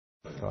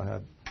Go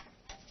ahead.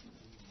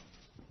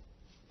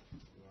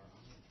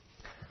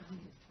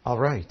 All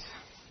right.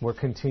 We're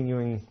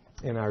continuing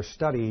in our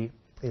study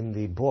in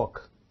the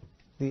book,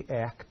 The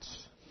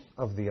Acts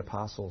of the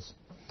Apostles.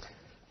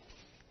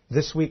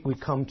 This week we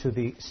come to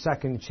the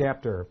second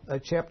chapter, a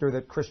chapter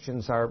that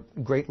Christians are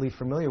greatly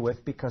familiar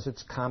with because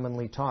it's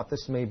commonly taught.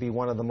 This may be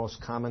one of the most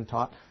common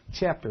taught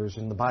chapters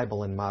in the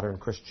Bible in modern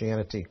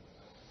Christianity.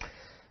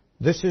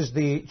 This is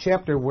the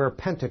chapter where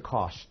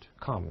Pentecost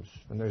comes,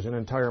 and there's an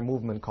entire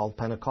movement called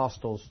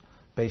Pentecostals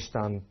based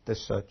on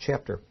this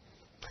chapter.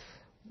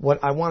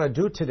 What I want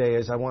to do today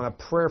is I want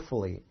to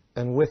prayerfully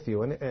and with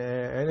you, and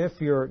if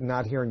you're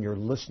not here and you're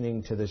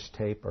listening to this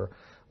tape or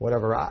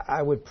whatever,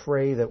 I would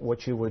pray that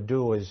what you would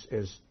do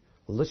is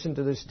listen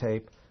to this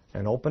tape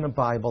and open a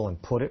Bible and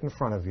put it in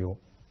front of you.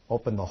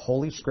 Open the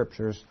Holy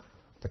Scriptures,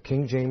 the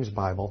King James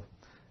Bible,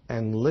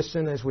 and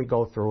listen as we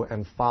go through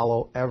and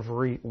follow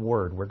every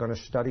word. We're going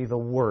to study the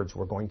words.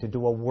 We're going to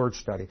do a word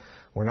study.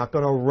 We're not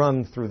going to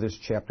run through this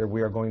chapter.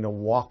 We are going to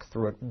walk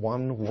through it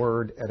one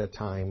word at a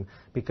time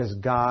because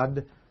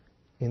God,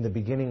 in the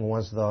beginning,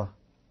 was the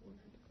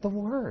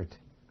Word.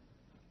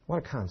 What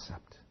a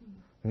concept.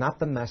 Not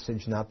the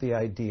message, not the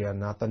idea,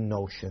 not the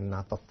notion,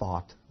 not the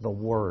thought, the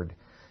Word.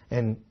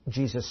 And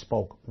Jesus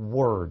spoke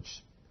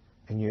words.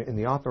 And in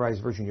the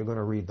Authorized Version, you're going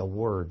to read the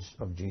words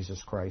of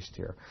Jesus Christ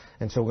here.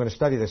 And so we're going to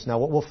study this. Now,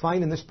 what we'll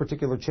find in this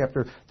particular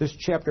chapter, this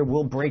chapter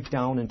will break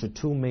down into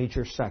two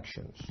major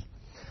sections.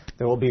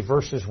 There will be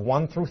verses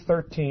 1 through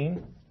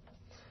 13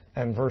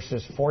 and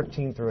verses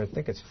 14 through, I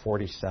think it's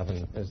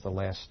 47 is the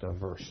last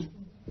verse.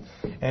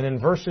 And in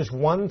verses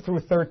 1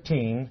 through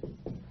 13,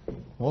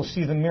 we'll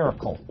see the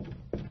miracle.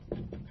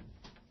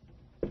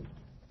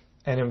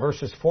 And in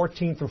verses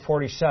 14 through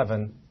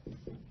 47,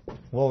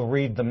 we'll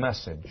read the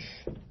message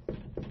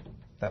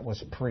that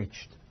was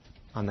preached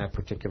on that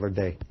particular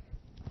day.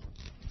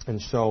 And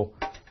so,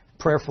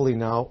 prayerfully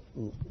now,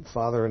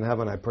 Father in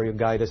heaven, I pray you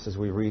guide us as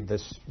we read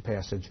this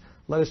passage.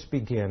 Let us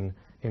begin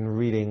in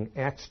reading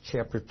Acts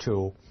chapter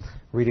 2,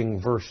 reading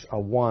verse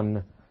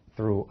 1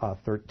 through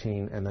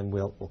 13, and then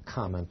we'll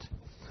comment.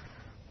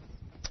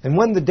 And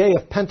when the day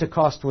of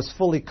Pentecost was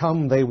fully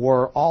come, they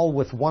were all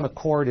with one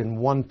accord in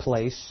one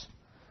place.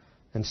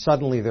 And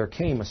suddenly there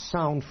came a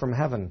sound from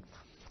heaven,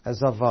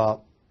 as of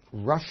a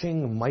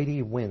rushing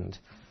mighty wind,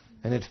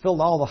 and it filled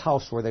all the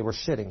house where they were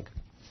sitting.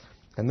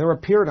 And there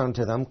appeared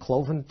unto them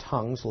cloven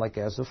tongues like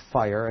as of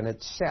fire, and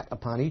it sat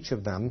upon each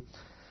of them.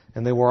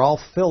 And they were all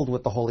filled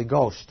with the Holy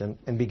Ghost,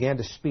 and began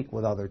to speak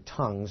with other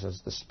tongues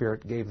as the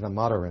Spirit gave them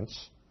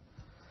utterance.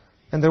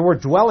 And there were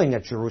dwelling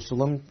at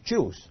Jerusalem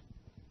Jews,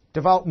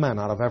 devout men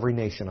out of every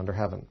nation under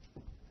heaven.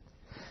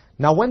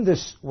 Now when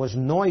this was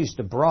noised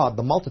abroad,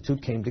 the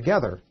multitude came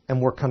together,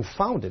 and were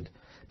confounded,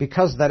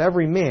 because that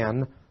every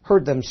man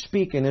heard them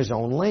speak in his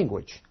own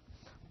language.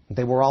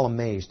 They were all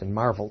amazed and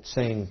marveled,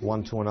 saying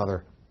one to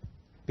another,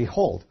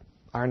 Behold,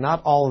 are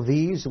not all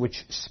these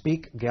which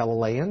speak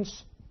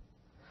Galileans?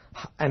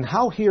 And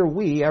how hear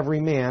we every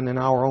man in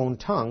our own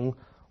tongue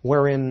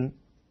wherein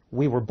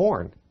we were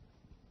born?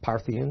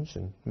 Parthians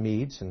and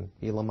Medes and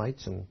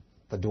Elamites and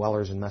the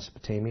dwellers in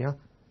Mesopotamia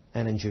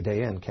and in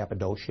Judea and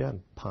Cappadocia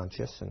and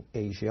Pontus and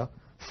Asia,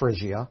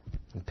 Phrygia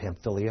and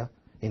Pamphylia,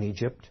 in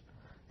Egypt,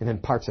 and in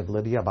parts of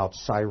Libya about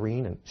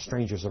Cyrene, and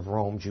strangers of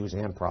Rome, Jews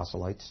and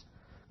proselytes,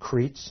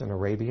 Cretes and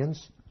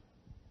Arabians.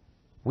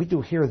 We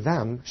do hear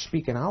them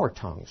speak in our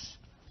tongues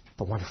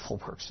the wonderful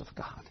works of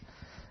God.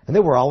 And they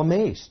were all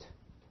amazed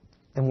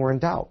and were in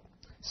doubt,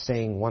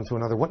 saying one to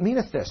another, What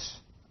meaneth this?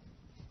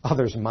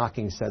 Others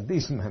mocking said,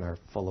 These men are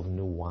full of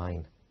new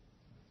wine.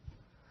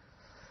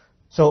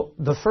 So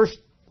the first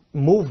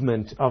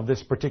movement of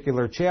this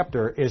particular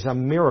chapter is a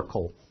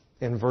miracle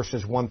in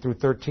verses 1 through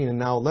 13. And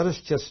now let us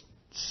just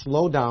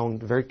slow down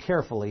very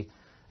carefully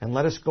and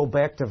let us go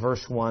back to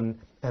verse 1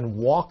 and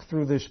walk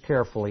through this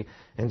carefully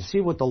and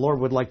see what the Lord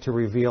would like to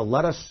reveal.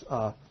 Let us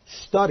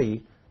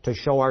study to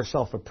show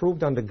ourselves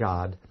approved unto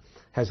God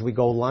as we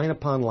go line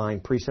upon line,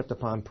 precept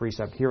upon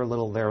precept, here a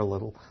little, there a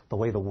little, the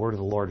way the word of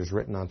the Lord is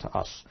written unto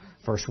us.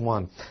 Verse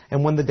 1.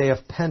 And when the day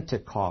of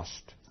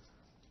Pentecost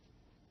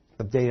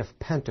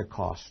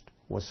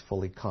was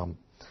fully come.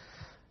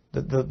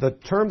 The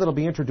term that will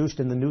be introduced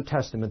in the New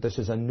Testament, this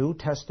is a New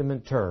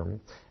Testament term,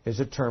 is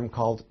a term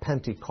called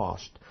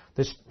Pentecost.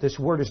 This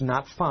word is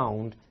not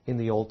found in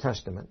the Old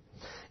Testament.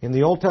 In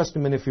the Old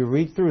Testament, if you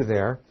read through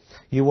there,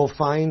 you will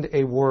find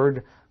a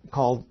word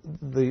called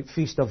the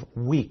Feast of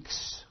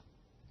Weeks.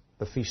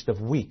 The Feast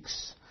of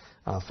Weeks,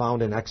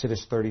 found in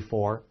Exodus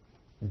 34,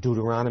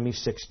 Deuteronomy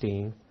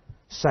 16,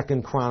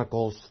 2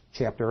 Chronicles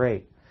chapter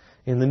 8.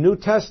 In the New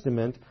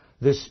Testament,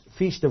 this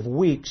Feast of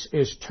Weeks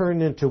is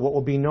turned into what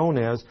will be known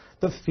as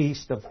the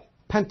Feast of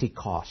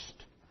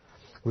Pentecost.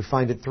 We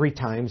find it 3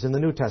 times in the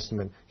New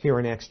Testament, here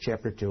in Acts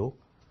chapter 2,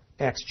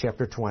 Acts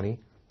chapter 20,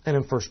 and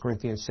in 1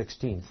 Corinthians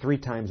 16. 3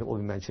 times it will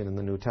be mentioned in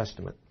the New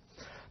Testament.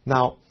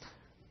 Now,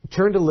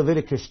 turn to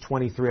Leviticus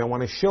 23. I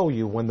want to show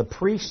you when the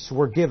priests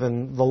were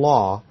given the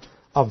law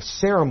of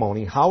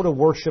ceremony, how to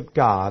worship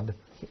God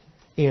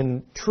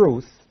in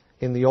truth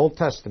in the Old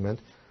Testament.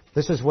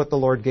 This is what the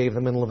Lord gave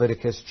them in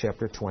Leviticus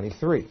chapter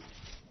 23.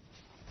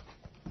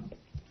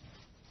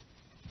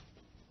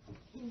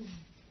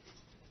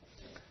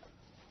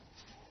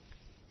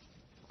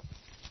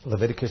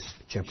 Leviticus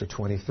chapter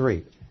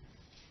 23.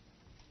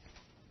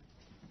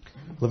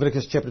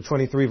 Leviticus chapter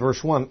 23,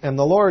 verse 1. And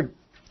the Lord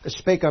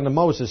spake unto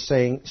Moses,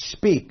 saying,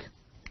 Speak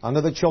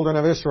unto the children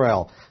of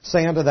Israel,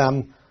 say unto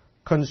them,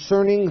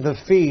 concerning the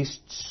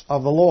feasts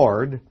of the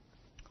Lord,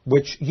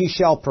 which ye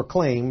shall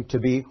proclaim to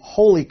be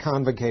holy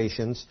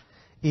convocations,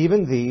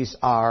 even these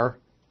are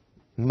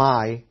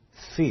my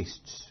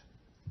feasts.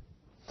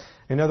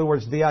 In other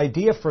words, the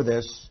idea for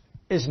this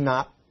is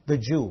not the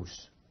Jews.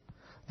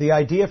 The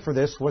idea for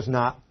this was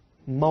not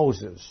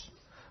Moses.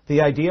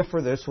 The idea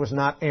for this was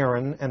not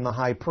Aaron and the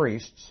high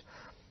priests.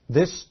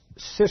 This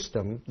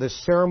system, this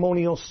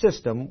ceremonial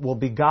system, will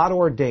be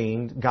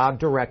God-ordained,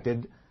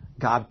 God-directed,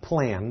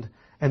 God-planned,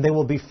 and they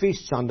will be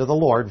feasts unto the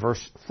Lord.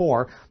 Verse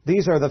 4,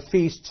 these are the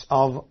feasts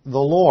of the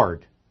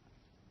Lord.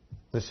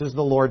 This is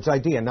the Lord's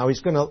idea. Now he's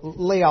going to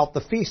lay out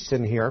the feasts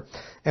in here,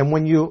 and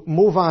when you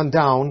move on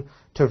down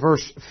to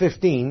verse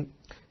 15,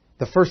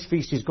 the first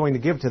feast he's going to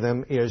give to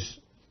them is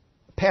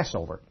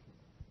Passover.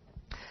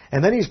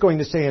 And then he's going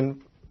to say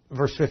in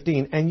verse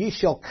 15, and ye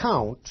shall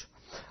count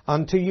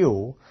unto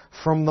you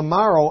from the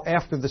morrow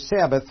after the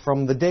Sabbath,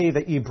 from the day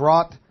that ye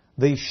brought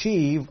the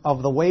sheave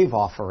of the wave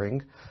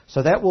offering.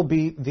 So that will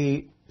be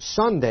the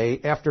Sunday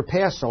after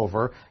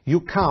Passover.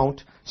 You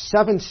count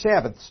 7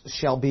 Sabbaths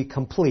shall be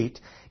complete.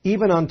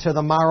 Even unto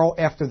the morrow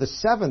after the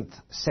 7th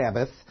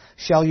Sabbath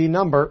shall ye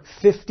number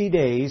 50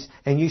 days,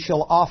 and ye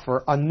shall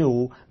offer a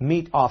new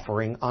meat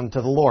offering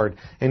unto the Lord.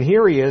 And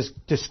here he is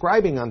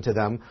describing unto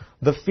them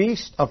the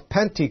feast of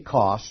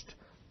Pentecost,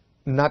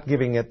 not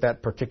giving it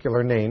that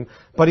particular name,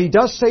 but he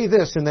does say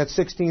this in that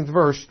 16th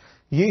verse,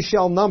 ye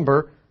shall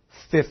number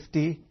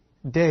 50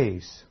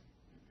 days.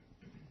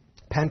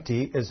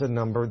 Penti is a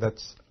number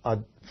that's a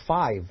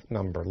 5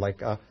 number,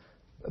 like a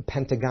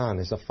pentagon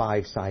is a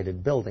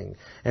 5-sided building.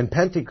 And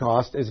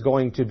Pentecost is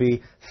going to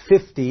be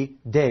 50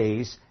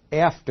 days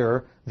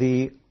after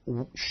the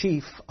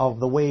sheaf of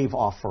the wave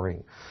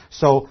offering.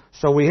 So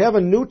we have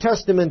a New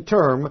Testament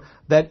term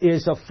that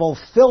is a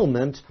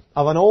fulfillment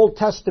of an Old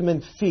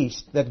Testament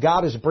feast that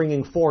God is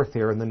bringing forth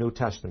here in the New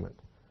Testament.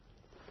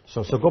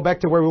 So go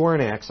back to where we were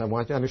in Acts. I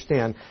want you to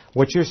understand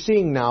what you're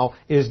seeing now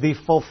is the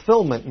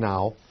fulfillment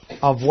now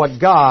of what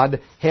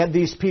God had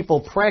these people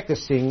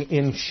practicing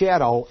in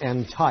shadow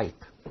and type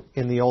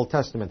in the Old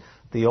Testament.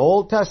 The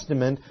Old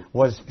Testament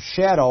was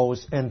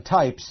shadows and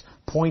types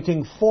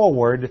pointing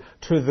forward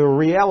to the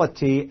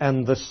reality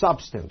and the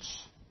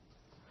substance.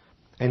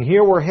 And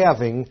here we're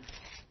having,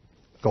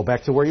 go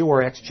back to where you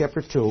were, Acts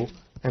chapter 2,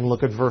 and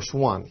look at verse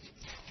 1.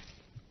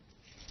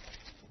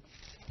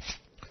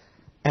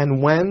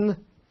 And when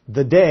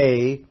the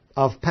day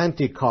of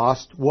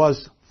Pentecost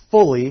was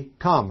fully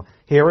come.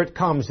 Here it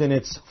comes in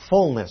its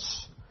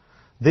fullness.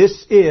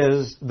 This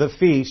is the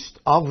feast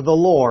of the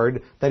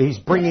Lord that he's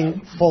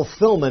bringing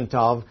fulfillment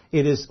of.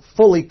 It is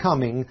fully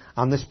coming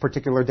on this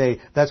particular day.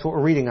 That's what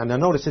we're reading on. Now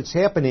notice it's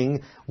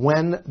happening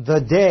when the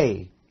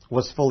day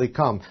was fully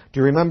come.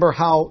 Do you remember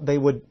how they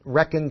would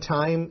reckon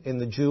time in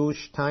the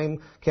Jewish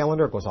time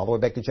calendar? It goes all the way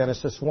back to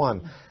Genesis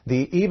 1.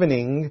 The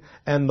evening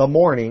and the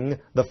morning,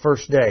 the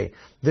first day.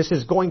 This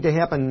is going to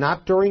happen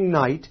not during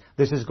night.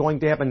 This is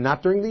going to happen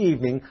not during the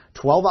evening.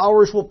 12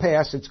 hours will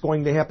pass. It's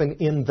going to happen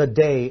in the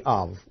day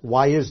of.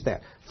 Why is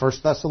that? 1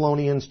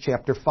 Thessalonians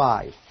chapter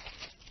 5.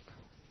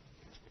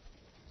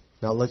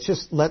 Now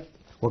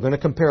we're going to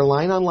compare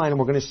line on line, and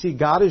we're going to see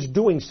God is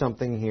doing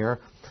something here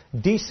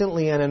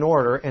decently and in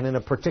order and in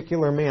a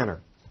particular manner.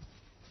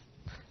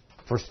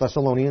 1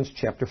 Thessalonians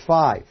chapter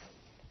 5.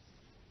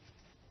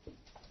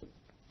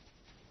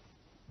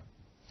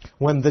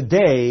 When the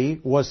day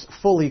was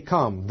fully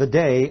come, the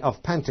day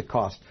of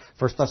Pentecost.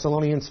 1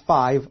 Thessalonians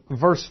 5,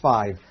 verse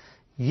 5.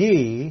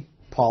 Ye,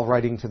 Paul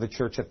writing to the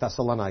church at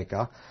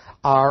Thessalonica,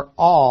 are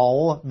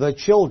all the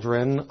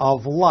children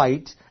of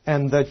light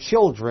and the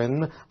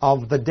children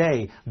of the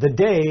day. The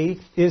day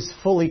is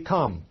fully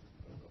come.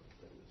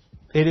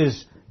 It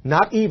is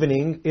not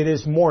evening, it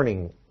is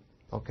morning.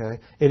 Okay?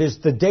 It is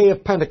the day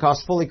of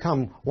Pentecost fully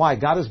come. Why?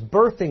 God is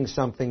birthing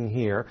something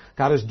here.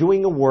 God is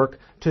doing a work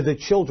to the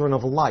children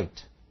of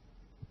light.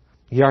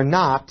 Ye are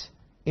not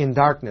in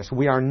darkness.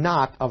 We are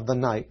not of the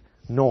night,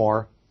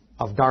 nor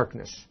of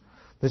darkness.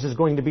 This is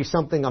going to be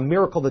something, a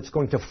miracle that's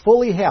going to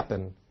fully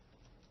happen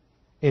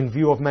in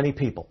view of many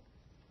people.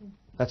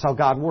 That's how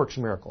God works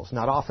miracles,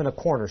 not off in a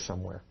corner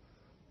somewhere.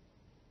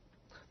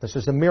 This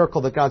is a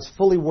miracle that God's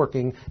fully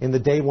working in the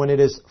day when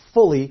it is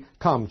fully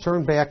come.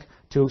 Turn back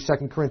to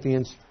 2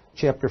 Corinthians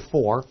chapter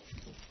 4.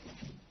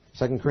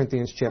 2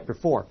 Corinthians chapter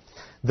 4.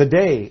 The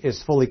day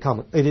is fully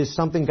come. It is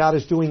something God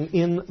is doing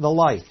in the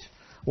light.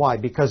 Why?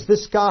 Because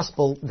this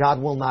gospel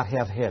God will not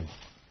have hid.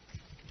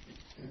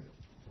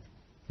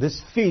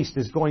 This feast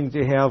is going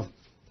to have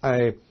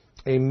a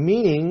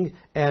meaning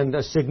and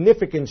a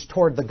significance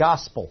toward the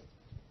gospel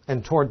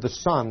and toward the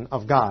Son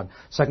of God.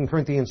 2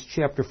 Corinthians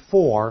chapter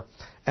 4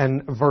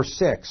 and verse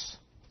 6.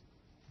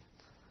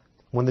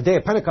 When the day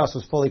of Pentecost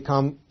was fully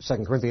come,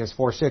 2 Corinthians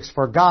 4:6,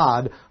 for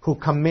God, who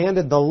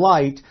commanded the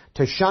light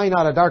to shine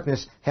out of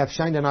darkness, hath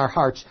shined in our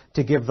hearts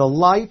to give the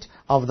light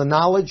of the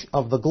knowledge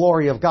of the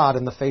glory of God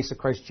in the face of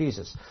Christ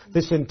Jesus.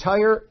 This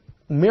entire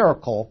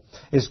miracle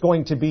is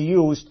going to be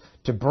used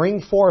to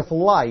bring forth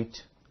light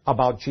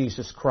about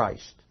Jesus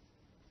Christ.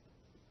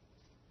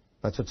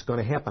 That's what's going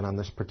to happen on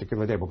this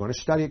particular day. We're going to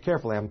study it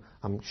carefully.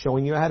 I'm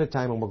showing you ahead of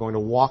time, and we're going to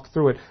walk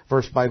through it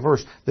verse by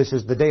verse. This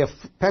is the day of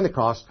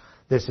Pentecost.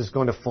 This is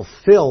going to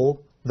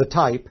fulfill the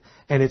type,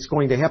 and it's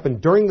going to happen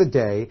during the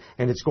day,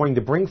 and it's going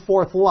to bring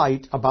forth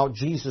light about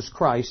Jesus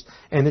Christ,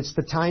 and it's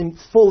the time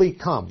fully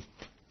come.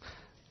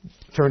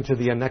 Turn to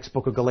the next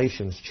book of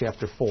Galatians,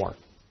 chapter 4.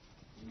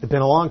 It's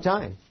been a long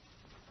time.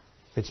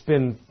 It's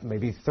been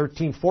maybe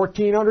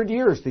 1,400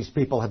 years these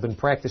people have been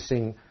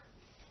practicing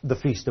the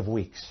Feast of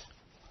Weeks.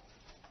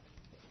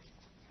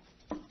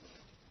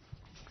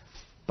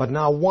 But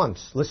now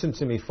once, listen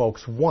to me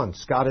folks,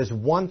 once, God is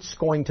once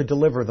going to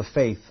deliver the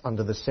faith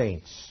unto the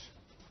saints.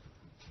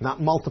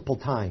 Not multiple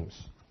times.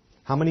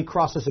 How many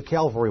crosses of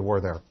Calvary were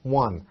there?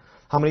 One.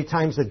 How many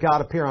times did God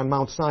appear on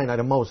Mount Sinai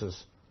to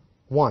Moses?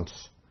 Once.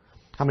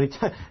 How many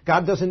times?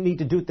 God doesn't need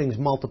to do things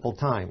multiple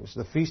times.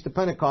 The Feast of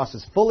Pentecost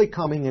is fully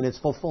coming in its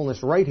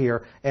fullness right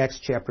here, Acts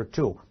chapter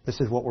 2. This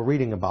is what we're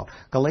reading about.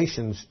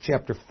 Galatians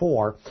chapter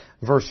 4,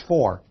 verse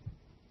 4.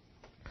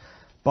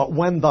 But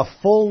when the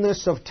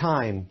fullness of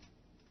time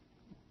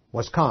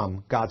was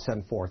come, God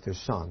sent forth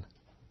His Son.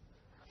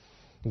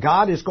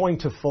 God is going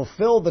to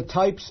fulfill the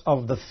types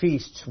of the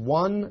feasts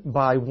one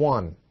by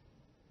one.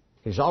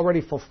 He's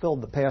already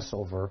fulfilled the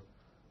Passover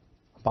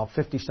about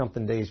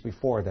 50-something days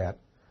before that,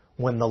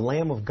 when the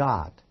Lamb of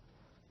God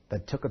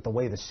that took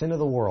away the sin of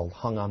the world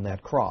hung on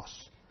that cross.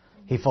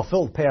 He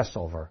fulfilled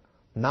Passover.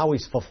 Now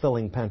He's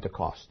fulfilling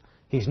Pentecost.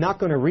 He's not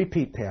going to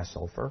repeat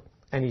Passover,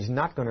 and He's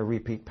not going to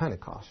repeat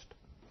Pentecost.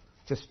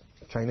 Just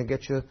trying to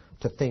get you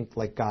to think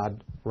like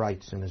God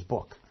writes in His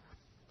book.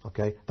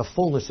 Okay? The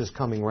fullness is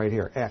coming right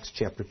here, Acts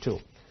chapter 2.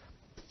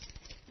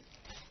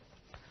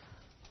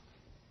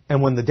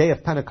 And when the day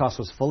of Pentecost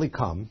was fully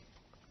come,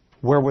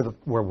 where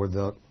were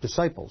the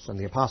disciples and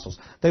the apostles?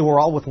 They were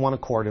all with one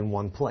accord in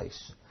one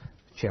place.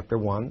 Chapter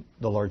 1,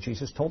 the Lord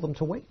Jesus told them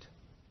to wait.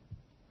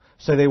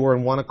 So they were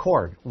in one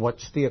accord.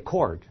 What's the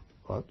accord?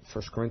 Well,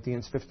 1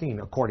 Corinthians 15,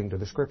 according to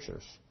the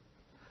Scriptures.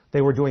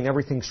 They were doing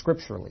everything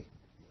scripturally.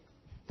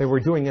 They were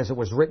doing as it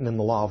was written in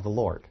the law of the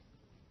Lord.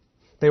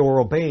 They were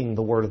obeying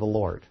the word of the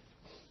Lord.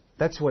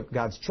 That's what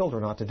God's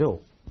children ought to do.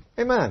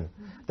 Amen.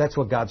 That's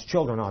what God's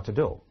children ought to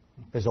do,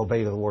 is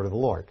obey the word of the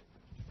Lord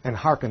and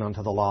hearken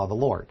unto the law of the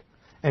Lord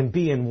and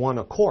be in one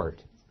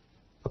accord,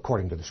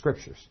 according to the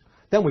Scriptures.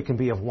 Then we can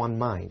be of one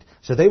mind.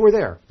 So they were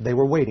there. They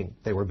were waiting.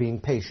 They were being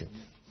patient.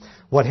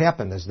 What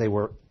happened is they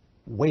were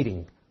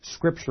waiting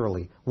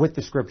scripturally with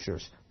the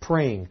Scriptures,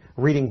 praying,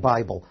 reading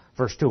Bible.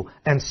 Verse 2,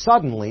 and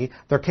suddenly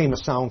there came a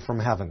sound from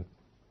heaven,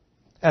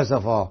 as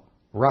of a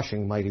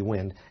rushing mighty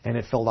wind, and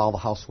it filled all the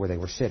house where they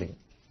were sitting.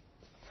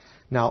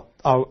 Now,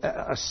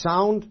 a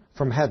sound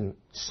from heaven,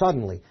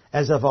 suddenly,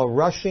 as of a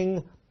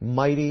rushing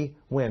mighty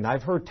wind.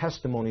 I've heard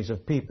testimonies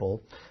of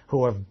people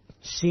who have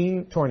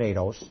seen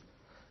tornadoes,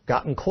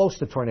 gotten close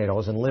to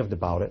tornadoes and lived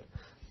about it,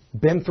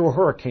 been through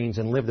hurricanes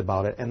and lived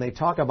about it, and they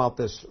talk about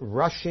this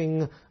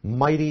rushing,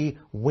 mighty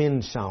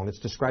wind sound. It's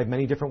described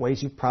many different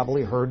ways. You've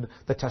probably heard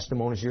the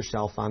testimonies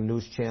yourself on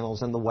news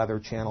channels and the Weather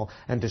Channel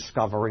and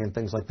Discovery and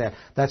things like that.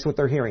 That's what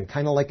they're hearing,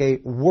 kind of like a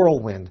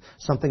whirlwind,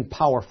 something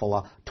powerful,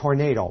 a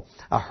tornado,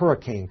 a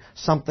hurricane,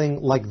 something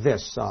like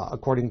this.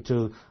 According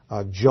to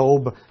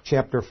Job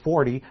chapter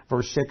 40,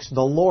 verse 6,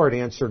 the Lord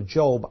answered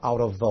Job out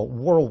of the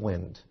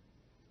whirlwind.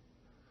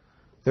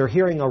 They're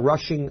hearing a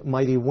rushing,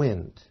 mighty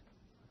wind.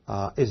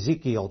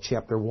 Ezekiel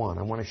chapter 1.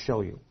 I want to show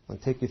you. I'll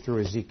take you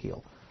through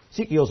Ezekiel.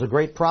 Ezekiel's a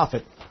great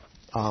prophet.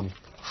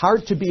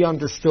 Hard to be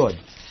understood.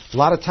 A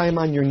lot of time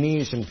on your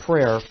knees in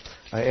prayer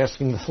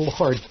asking the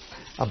Lord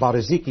about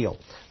Ezekiel.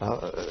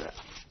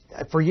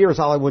 For years,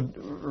 I would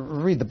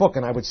read the book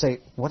and I would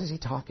say, what is he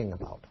talking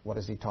about? What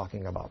is he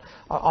talking about?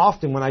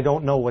 Often when I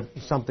don't know what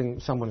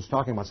someone's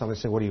talking about, someone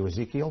say, what are you,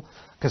 Ezekiel?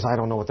 Because I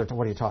don't know what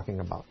are you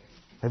talking about.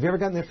 Have you ever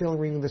gotten that feeling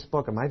reading this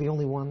book? Am I the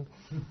only one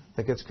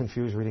that gets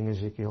confused reading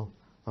Ezekiel?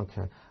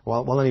 Okay.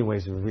 Well,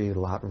 anyways, read a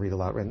lot.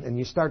 And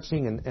you start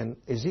seeing, and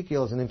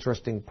Ezekiel is an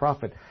interesting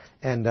prophet.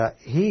 And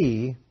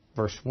he,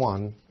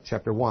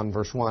 chapter 1,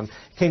 verse 1,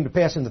 came to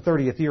pass in the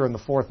 30th year, in the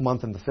 4th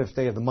month, and the 5th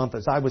day of the month,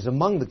 as I was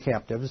among the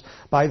captives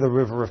by the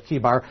river of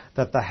Kibar,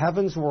 that the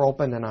heavens were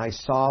opened, and I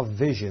saw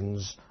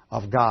visions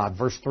of God.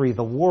 Verse 3,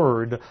 the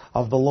word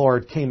of the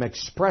Lord came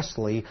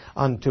expressly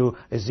unto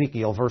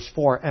Ezekiel. Verse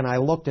 4, and I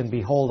looked, and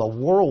behold, a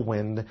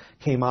whirlwind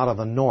came out of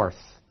the north.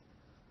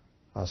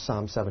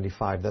 Psalm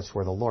 75, that's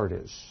where the Lord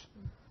is.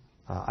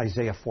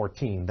 Isaiah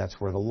 14,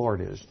 that's where the Lord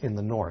is, in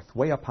the north,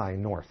 way up high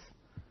north.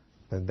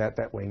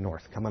 That way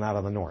north, coming out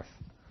of the north.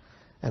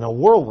 And a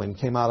whirlwind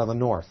came out of the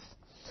north.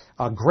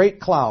 A great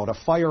cloud, a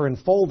fire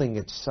enfolding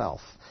itself,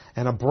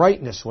 and a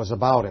brightness was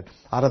about it.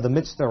 Out of the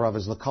midst thereof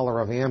is the color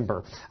of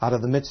amber, out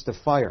of the midst of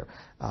fire.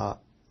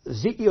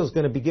 Ezekiel's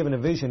going to be given a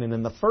vision, and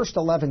in the first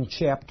 11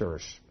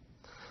 chapters,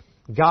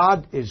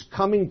 God is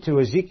coming to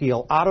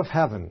Ezekiel out of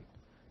heaven,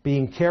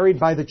 being carried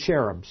by the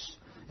cherubs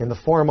in the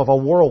form of a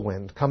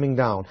whirlwind coming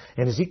down.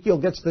 And Ezekiel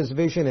gets this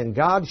vision, and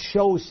God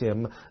shows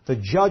him the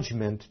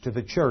judgment to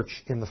the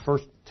church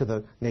to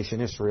the nation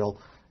Israel.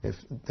 If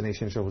the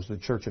nation Israel was the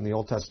church in the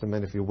Old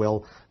Testament, if you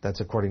will,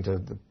 that's according to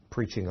the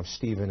preaching of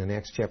Stephen in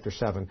Acts chapter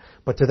 7.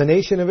 But to the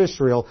nation of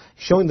Israel,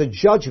 showing the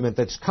judgment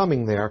that's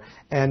coming there,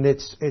 and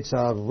it's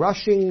a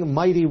rushing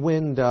mighty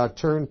wind.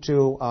 Turn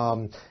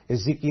to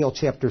Ezekiel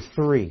chapter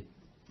 3.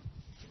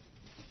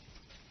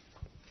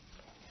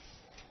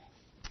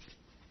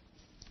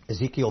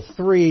 Ezekiel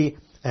 3,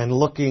 and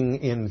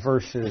looking in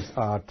verses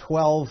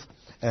 12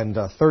 and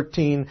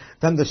 13.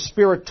 Then the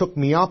Spirit took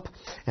me up,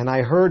 and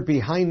I heard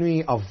behind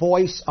me a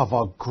voice of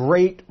a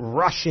great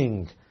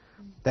rushing.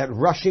 That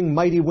rushing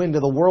mighty wind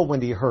of the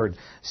whirlwind he heard,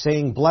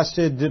 saying,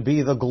 Blessed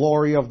be the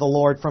glory of the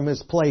Lord from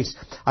his place.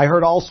 I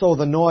heard also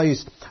the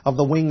noise of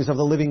the wings of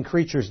the living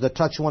creatures that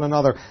touch one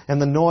another,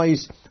 and the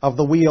noise of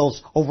the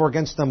wheels over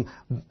against them,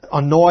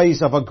 a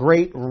noise of a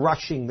great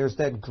rushing. There's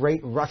that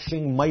great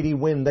rushing mighty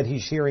wind that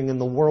he's hearing in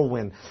the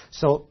whirlwind.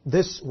 So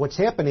what's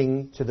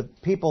happening to the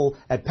people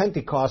at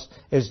Pentecost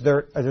is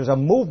there's a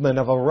movement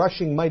of a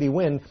rushing mighty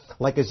wind,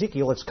 like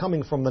Ezekiel. It's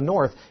coming from the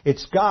north.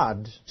 It's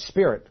God's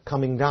Spirit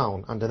coming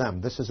down unto them.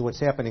 This is what's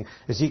happening.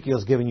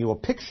 Ezekiel's giving you a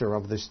picture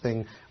of this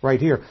thing right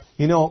here.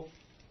 You know,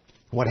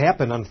 what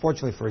happened,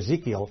 unfortunately for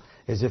Ezekiel,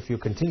 is if you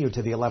continue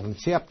to the 11th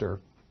chapter,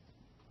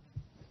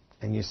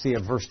 and you see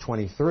at verse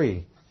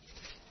 23,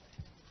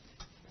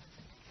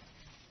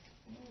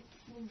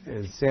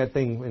 the sad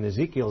thing in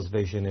Ezekiel's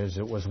vision is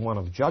it was one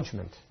of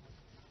judgment.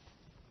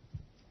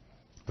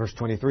 Verse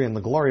 23, and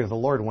the glory of the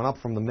Lord went up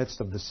from the midst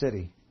of the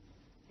city.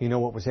 You know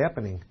what was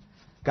happening?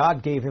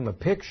 God gave him a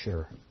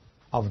picture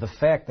of the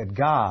fact that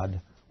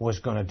God was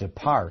going to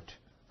depart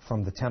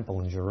from the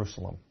temple in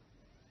Jerusalem.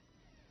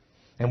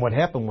 And what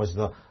happened was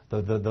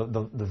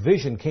the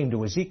vision came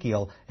to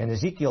Ezekiel, and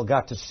Ezekiel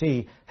got to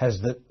see as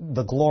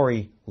the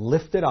glory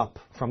lifted up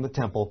from the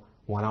temple,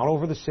 went out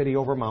over the city,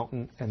 over a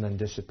mountain, and then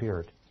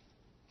disappeared.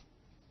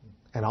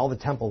 And all the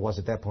temple was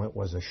at that point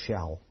was a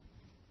shell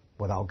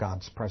without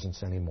God's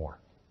presence anymore,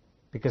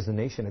 because the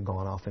nation had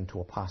gone off into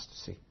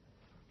apostasy.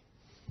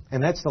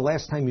 And that's the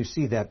last time you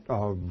see that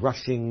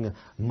rushing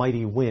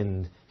mighty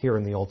wind here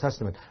in the Old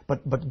Testament.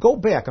 But go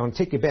back, I want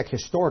to take you back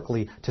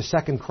historically to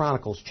 2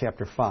 Chronicles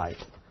chapter 5,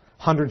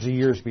 hundreds of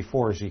years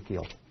before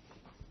Ezekiel.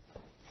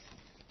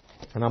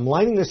 And I'm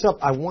lining this up.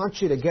 I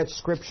want you to get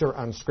Scripture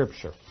on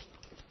Scripture.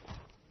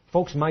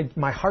 Folks,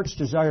 my heart's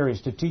desire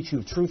is to teach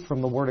you truth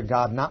from the Word of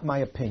God, not my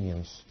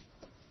opinions.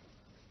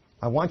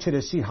 I want you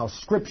to see how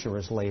Scripture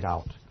is laid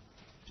out.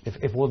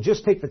 If we'll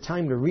just take the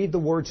time to read the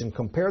words and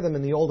compare them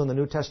in the Old and the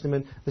New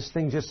Testament, this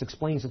thing just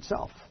explains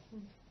itself.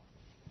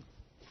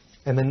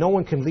 And then no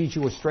one can lead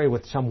you astray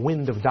with some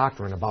wind of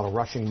doctrine about a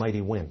rushing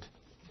mighty wind.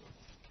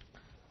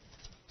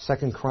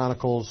 2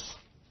 Chronicles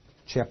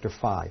chapter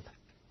 5.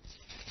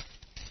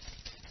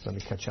 Let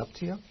me catch up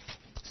to you.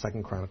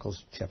 2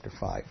 Chronicles chapter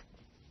 5.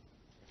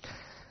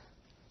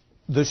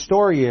 The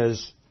story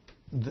is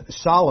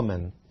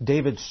Solomon,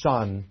 David's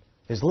son,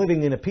 is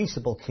living in a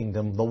peaceable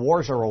kingdom. The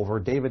wars are over.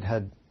 David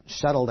had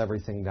settled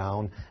everything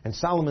down, and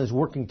Solomon is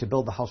working to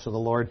build the house of the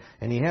Lord,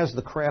 and he has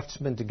the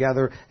craftsmen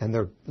together, and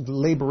they're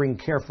laboring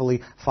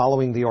carefully,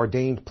 following the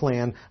ordained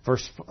plan.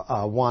 Verse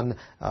 1,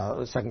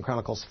 2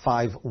 Chronicles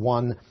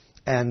 5:1,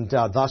 and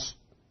thus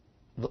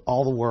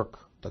all the work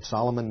that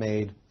Solomon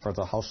made for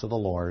the house of the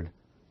Lord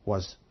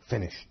was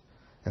finished.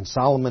 And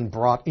Solomon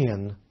brought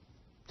in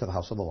to the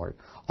house of the Lord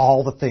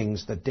all the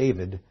things that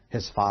David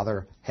his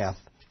father hath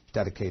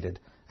dedicated,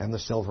 and the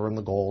silver and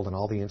the gold and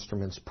all the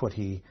instruments put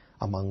he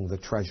among the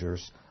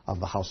treasures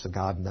of the house of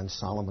God. And then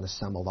Solomon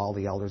assembled all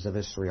the elders of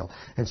Israel.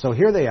 And so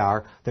here they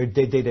are. They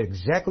did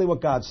exactly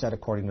what God said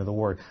according to the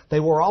Word. They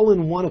were all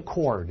in one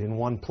accord, in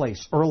one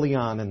place, early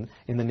on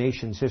in the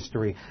nation's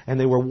history. And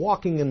they were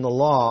walking in the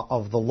law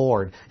of the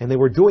Lord. And they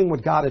were doing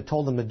what God had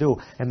told them to do.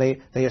 And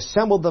they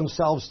assembled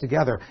themselves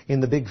together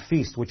in the big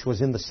feast, which was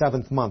in the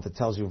 7th month. It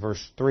tells you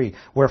verse 3,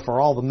 wherefore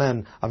all the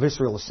men of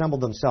Israel assembled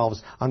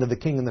themselves unto the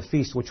king in the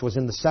feast, which was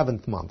in the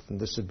 7th month.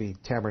 And this would be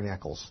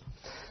tabernacles.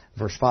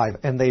 Verse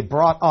 5, and they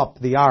brought up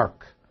the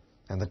ark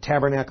and the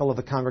tabernacle of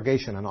the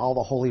congregation and all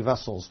the holy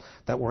vessels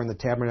that were in the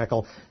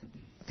tabernacle.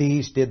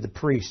 These did the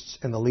priests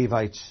and the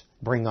Levites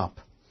bring up.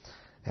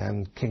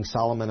 And King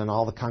Solomon and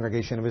all the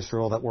congregation of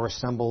Israel that were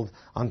assembled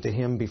unto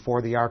him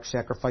before the ark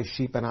sacrificed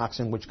sheep and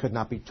oxen, which could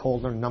not be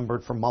told or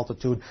numbered for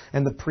multitude.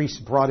 And the priests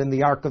brought in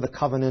the ark of the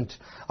covenant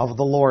of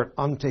the Lord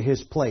unto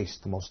his place,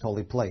 the most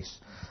holy place,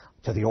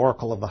 to the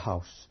oracle of the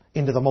house,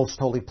 into the most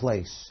holy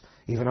place,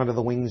 even under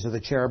the wings of the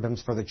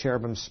cherubims, for the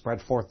cherubims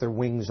spread forth their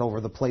wings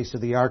over the place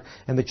of the ark,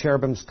 and the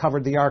cherubims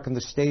covered the ark and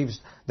the staves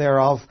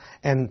thereof,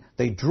 and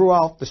they drew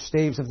out the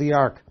staves of the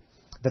ark,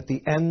 that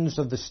the ends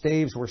of the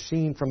staves were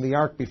seen from the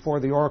ark before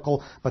the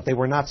oracle, but they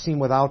were not seen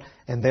without,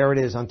 and there it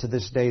is unto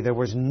this day. There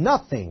was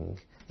nothing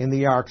in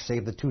the ark,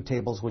 save the 2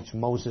 tables which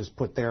Moses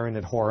put therein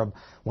at Horeb,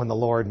 when the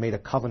Lord made a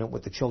covenant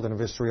with the children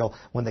of Israel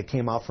when they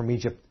came out from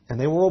Egypt. And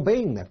they were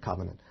obeying that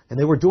covenant. And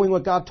they were doing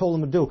what God told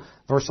them to do.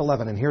 Verse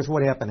 11, and here's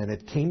what happened. And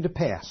it came to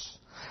pass,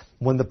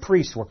 when the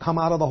priests were come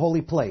out of the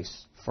holy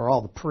place, for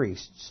all the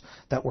priests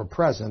that were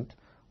present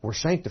were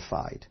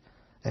sanctified,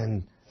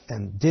 and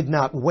did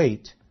not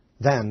wait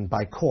then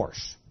by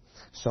course.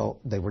 So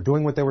they were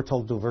doing what they were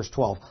told to do. Verse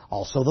 12.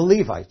 Also the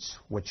Levites,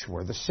 which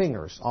were the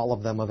singers, all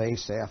of them of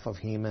Asaph, of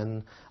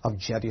Heman, of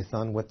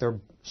Jeduthun, with their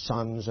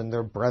sons and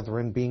their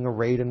brethren, being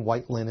arrayed in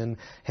white linen,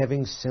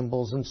 having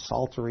cymbals and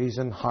psalteries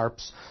and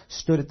harps,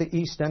 stood at the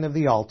east end of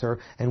the altar,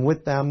 and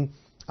with them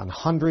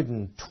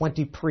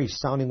 120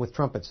 priests sounding with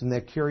trumpets. Isn't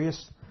that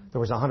curious?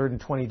 There was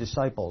 120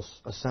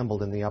 disciples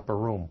assembled in the upper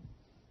room.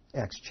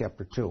 Acts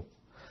chapter 2.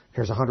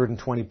 Here's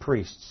 120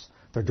 priests.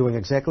 They're doing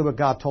exactly what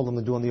God told them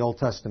to do in the Old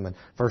Testament.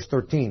 Verse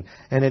 13.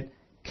 And it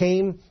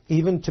came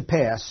even to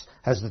pass,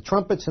 as the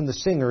trumpets and the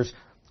singers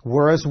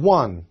were as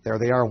one, there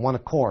they are, one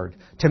accord,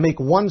 to make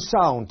one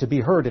sound to be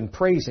heard in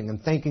praising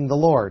and thanking the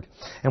Lord.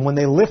 And when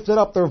they lifted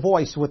up their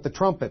voice with the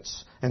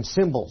trumpets and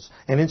cymbals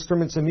and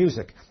instruments of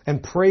music,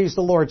 and praised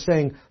the Lord,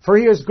 saying, For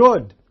he is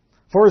good,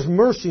 for his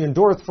mercy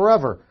endureth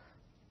forever,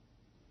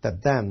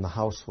 that then the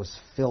house was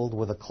filled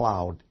with a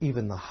cloud,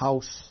 even the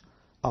house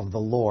of the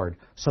Lord,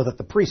 so that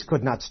the priest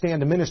could not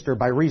stand to minister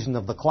by reason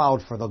of the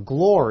cloud, for the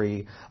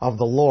glory of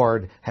the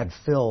Lord had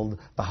filled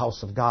the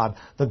house of God.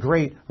 The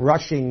great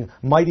rushing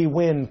mighty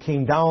wind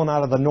came down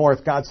out of the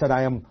north. God said,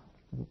 I am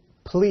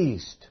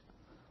pleased.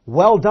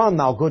 Well done,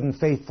 thou good and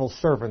faithful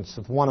servants,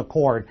 of one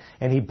accord.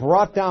 And he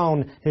brought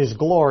down his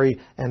glory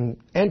and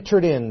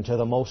entered into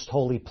the most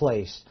holy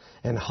place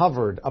and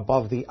hovered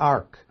above the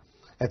ark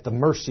at the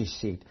mercy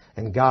seat.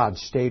 And God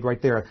stayed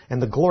right there.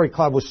 And the glory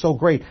cloud was so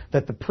great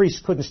that the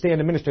priests couldn't stand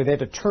to minister. They had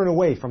to turn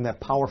away from that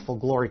powerful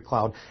glory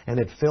cloud, and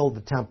it filled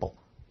the temple.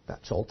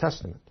 That's Old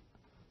Testament.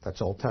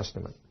 That's Old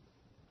Testament.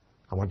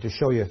 I want to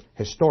show you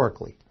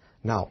historically.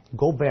 Now,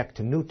 go back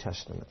to New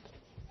Testament.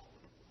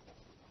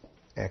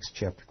 Acts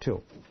chapter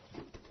 2.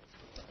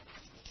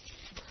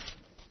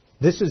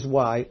 This is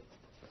why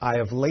I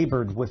have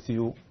labored with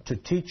you to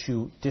teach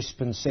you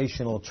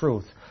dispensational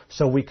truth,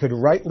 so we could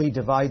rightly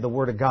divide the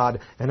Word of God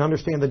and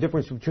understand the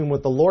difference between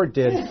what the Lord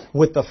did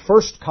with the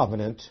first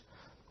covenant,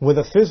 with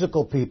a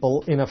physical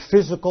people in a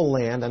physical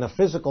land and a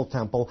physical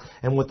temple,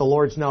 and what the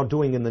Lord's now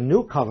doing in the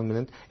new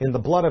covenant in the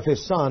blood of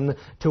His Son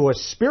to a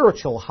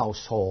spiritual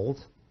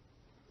household,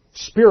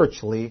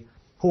 spiritually,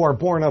 who are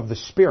born of the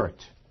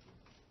Spirit.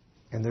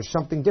 And there's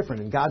something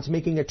different, and God's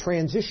making a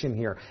transition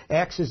here.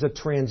 Acts is a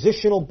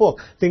transitional book.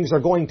 Things are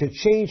going to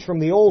change from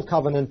the old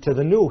covenant to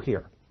the new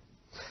here.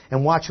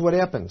 And watch what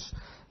happens.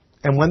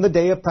 And when the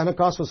day of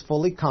Pentecost was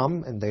fully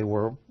come, and they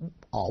were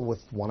all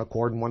with one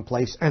accord in one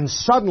place, and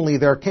suddenly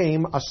there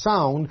came a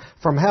sound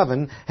from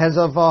heaven as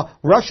of a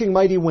rushing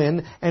mighty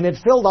wind, and it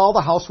filled all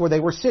the house where they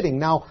were sitting.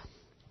 Now,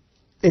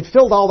 it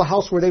filled all the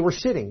house where they were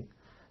sitting.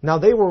 Now,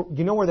 they were,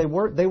 you know where they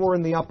were? They were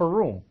in the upper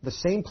room, the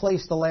same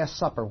place the Last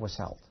Supper was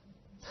held.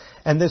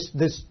 And this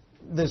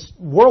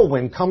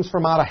whirlwind comes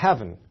from out of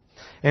heaven,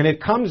 and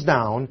it comes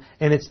down,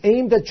 and it's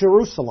aimed at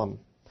Jerusalem.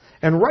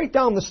 And right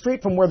down the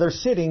street from where they're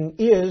sitting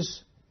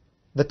is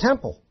the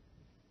temple.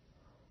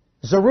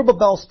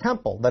 Zerubbabel's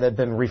temple that had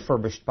been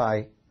refurbished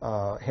by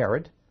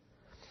Herod.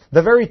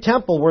 The very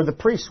temple where the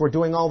priests were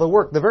doing all the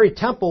work. The very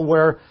temple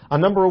where a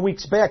number of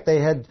weeks back they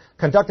had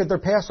conducted their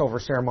Passover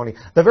ceremony.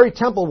 The very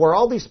temple where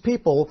all these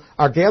people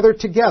are gathered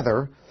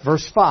together,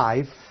 verse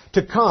 5,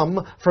 to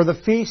come for the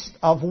Feast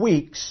of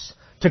Weeks,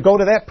 to go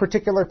to that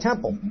particular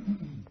temple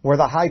where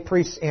the high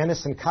priests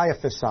Annas and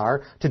Caiaphas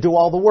are to do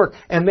all the work.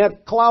 And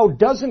that cloud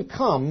doesn't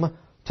come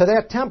to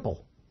that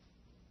temple.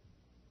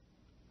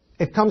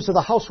 It comes to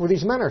the house where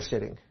these men are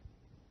sitting,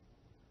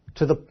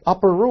 to the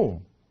upper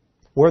room,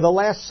 where the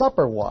Last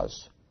Supper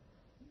was,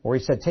 where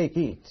He said, take,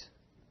 eat.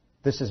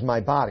 This is my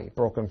body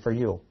broken for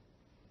you.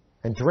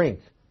 And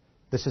drink.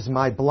 This is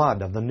my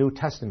blood of the New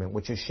Testament,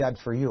 which is shed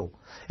for you.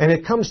 And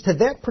it comes to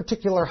that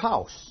particular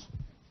house.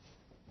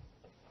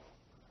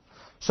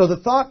 So the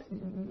thought,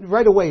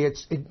 right away,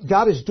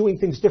 God is doing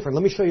things different.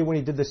 Let me show you when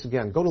He did this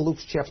again. Go to Luke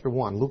chapter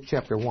 1. Luke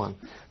chapter 1.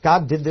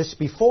 God did this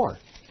before.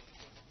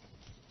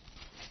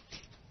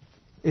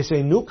 It's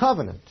a new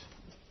covenant.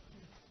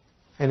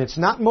 And it's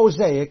not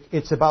Mosaic,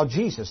 it's about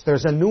Jesus.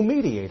 There's a new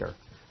mediator.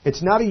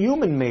 It's not a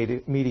human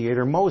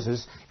mediator,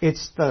 Moses.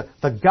 It's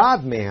the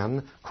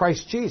God-man,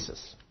 Christ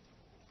Jesus.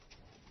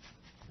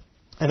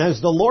 And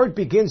as the Lord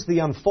begins the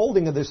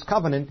unfolding of this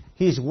covenant,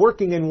 He's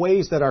working in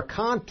ways that are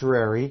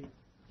contrary,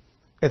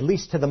 at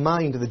least to the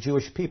mind of the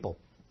Jewish people.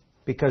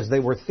 Because they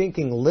were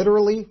thinking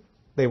literally,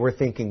 they were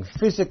thinking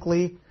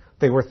physically,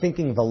 they were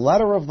thinking the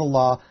letter of the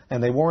law,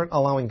 and they weren't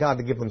allowing God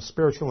to give them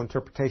spiritual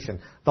interpretation.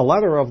 The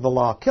letter of the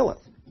law killeth.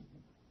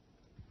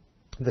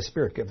 The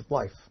Spirit giveth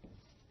life.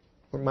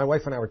 My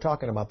wife and I were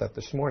talking about that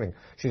this morning.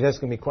 She's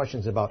asking me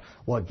questions about,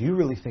 well, do you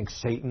really think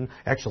Satan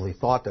actually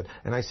thought that?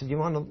 And I said, you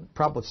want the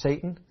problem with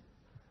Satan?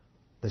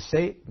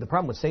 The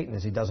problem with Satan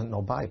is he doesn't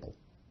know Bible.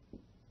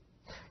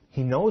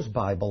 He knows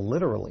Bible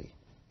literally.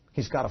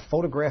 He's got a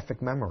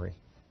photographic memory,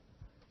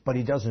 but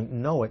he doesn't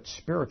know it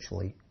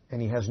spiritually,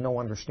 and he has no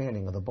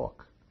understanding of the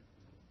book.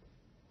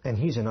 And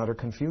he's in utter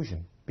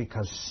confusion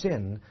because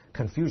sin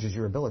confuses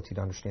your ability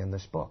to understand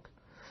this book.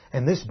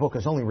 And this book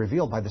is only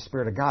revealed by the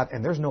Spirit of God,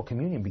 and there's no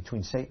communion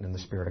between Satan and the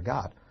Spirit of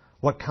God.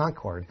 What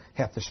concord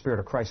hath the Spirit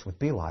of Christ with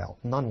Belial?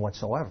 None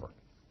whatsoever.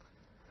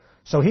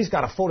 So he's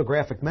got a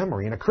photographic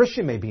memory, and a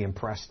Christian may be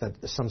impressed that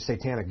some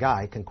satanic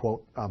guy can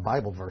quote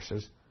Bible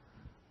verses.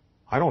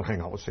 I don't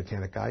hang out with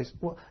satanic guys.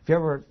 Well, have you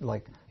ever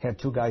had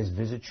two guys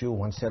visit you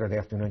one Saturday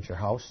afternoon at your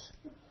house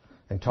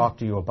and talk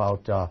to you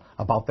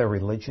about their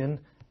religion,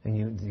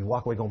 and you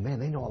walk away going, man,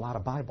 they know a lot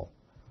of Bible.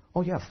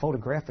 Oh yeah,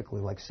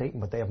 photographically like Satan,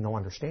 but they have no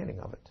understanding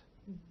of it.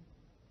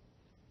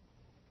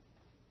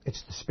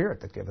 It's the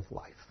Spirit that giveth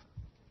life.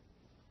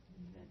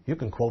 You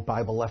can quote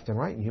Bible left and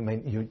right,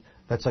 and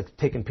that's like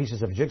taking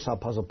pieces of a jigsaw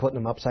puzzle, putting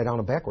them upside down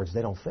and backwards.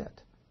 They don't fit.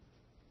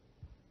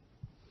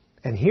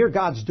 And here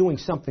God's doing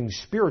something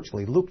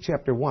spiritually. Luke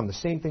chapter 1, the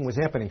same thing was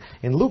happening.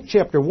 In Luke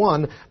chapter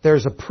 1,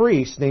 there's a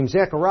priest named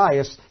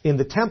Zacharias in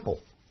the temple.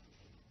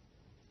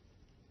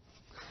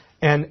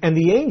 And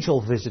the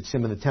angel visits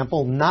him in the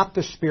temple, not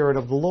the Spirit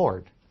of the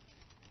Lord.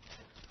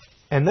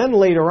 And then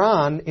later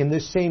on, in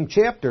this same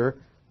chapter,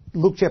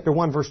 Luke chapter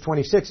 1, verse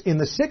 26, in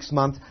the 6th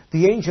month,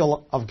 the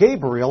angel of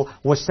Gabriel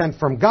was sent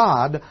from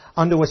God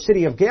unto a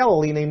city of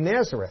Galilee named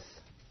Nazareth.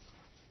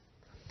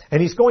 And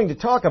he's going to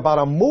talk about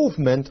a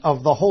movement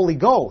of the Holy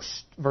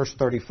Ghost, verse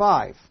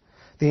 35.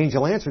 The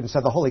angel answered and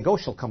said, the Holy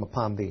Ghost shall come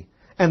upon thee,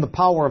 and the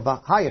power of the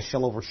highest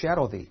shall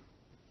overshadow thee.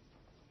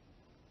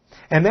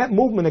 And that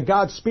movement of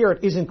God's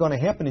Spirit isn't going to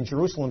happen in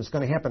Jerusalem. It's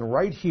going to happen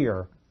right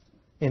here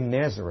in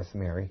Nazareth,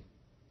 Mary.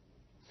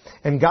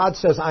 And God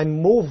says,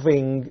 I'm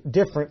moving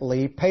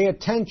differently. Pay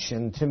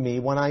attention to me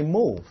when I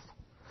move.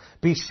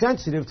 Be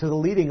sensitive to the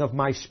leading of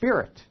my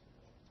Spirit.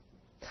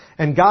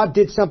 And God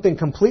did something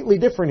completely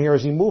different here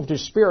as He moved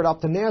His Spirit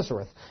up to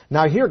Nazareth.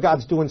 Now here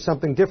God's doing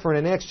something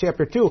different in Acts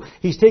chapter 2.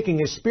 He's taking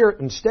His Spirit,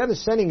 instead of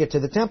sending it to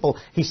the temple,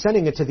 He's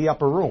sending it to the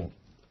upper room.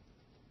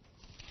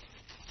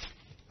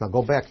 Now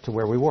go back to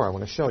where we were. I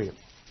want to show you.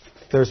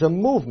 There's a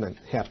movement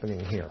happening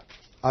here.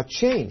 A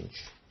change.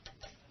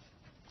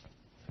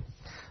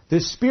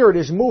 This Spirit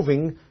is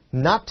moving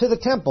not to the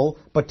temple,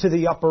 but to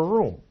the upper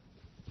room.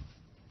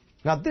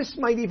 Now this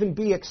might even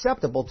be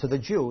acceptable to the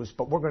Jews,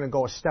 but we're going to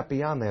go a step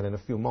beyond that in a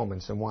few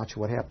moments and watch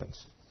what happens.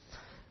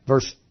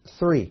 Verse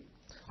 3.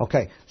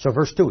 Okay, so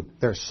verse 2.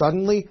 There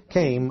suddenly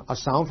came a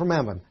sound from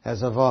heaven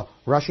as of a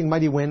rushing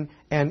mighty wind,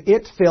 and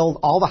it filled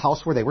all the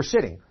house where they were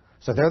sitting.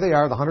 So there they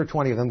are, the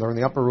 120 of them. They're in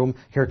the upper room.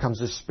 Here comes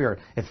this Spirit.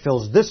 It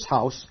fills this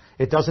house.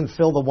 It doesn't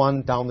fill the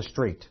one down the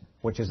street,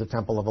 which is the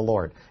temple of the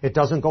Lord. It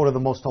doesn't go to the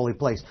most holy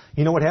place.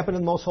 You know what happened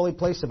in the most holy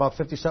place about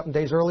 50-something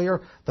days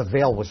earlier? The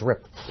veil was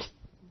ripped.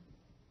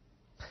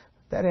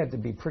 That had to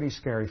be pretty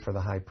scary for the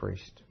high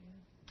priest.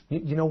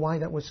 You know why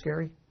that was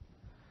scary? Do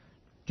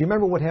you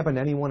remember what happened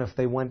to anyone if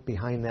they went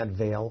behind that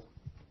veil?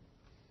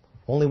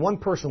 Only one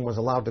person was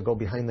allowed to go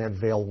behind that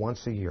veil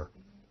once a year,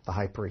 the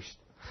high priest.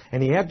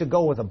 And he had to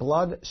go with a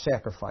blood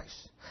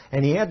sacrifice.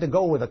 And he had to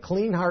go with a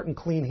clean heart and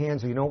clean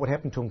hands, or you know what would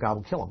happen to him? God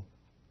would kill him.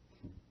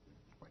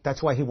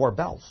 That's why he wore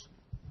bells.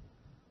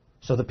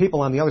 So the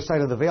people on the other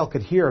side of the veil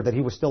could hear that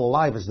he was still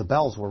alive as the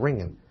bells were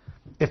ringing.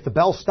 If the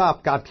bells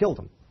stopped, God killed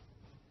him.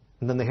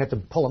 And then they had to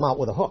pull him out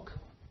with a hook.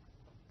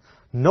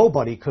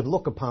 Nobody could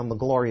look upon the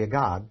glory of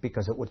God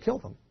because it would kill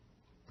them.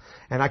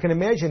 And I can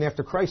imagine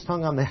after Christ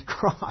hung on that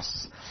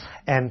cross,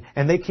 and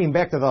they came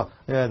back to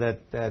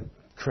that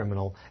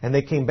criminal, and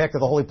they came back to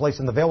the holy place,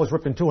 and the veil was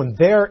ripped in two, and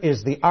there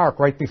is the ark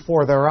right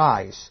before their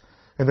eyes.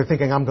 And they're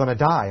thinking, I'm going to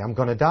die, I'm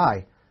going to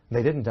die. And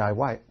they didn't die.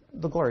 Why?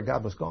 The glory of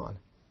God was gone.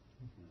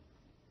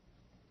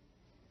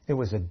 It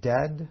was a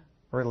dead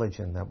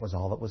religion. That was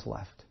all that was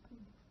left.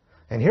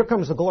 And here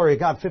comes the glory of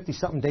God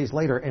 50-something days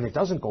later, and it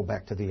doesn't go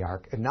back to the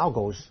ark. It now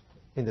goes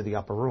into the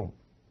upper room.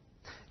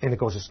 And it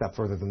goes a step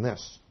further than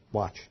this.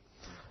 Watch.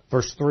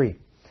 Verse 3.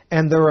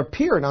 And there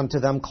appeared unto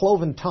them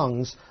cloven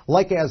tongues,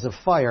 like as of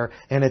fire,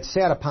 and it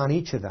sat upon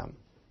each of them.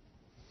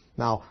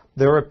 Now,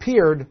 there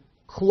appeared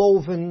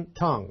cloven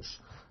tongues.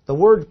 The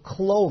word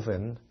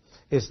cloven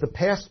is the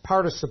past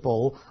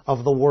participle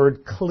of the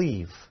word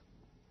cleave.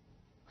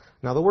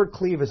 Now, the word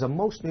cleave is a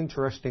most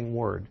interesting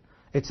word.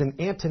 It's an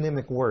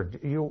antonymic word.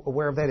 Are you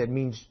aware of that? It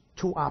means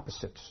two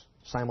opposites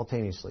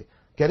simultaneously.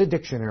 Get a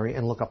dictionary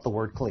and look up the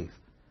word cleave.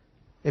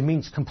 It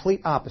means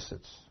complete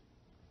opposites.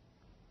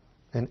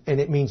 And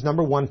it means,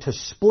 number one, to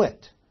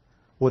split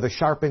with a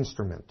sharp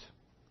instrument,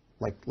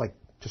 like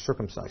to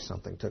circumcise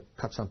something, to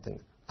cut something,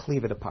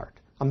 cleave it apart,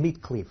 a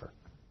meat cleaver.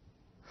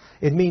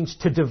 It means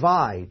to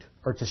divide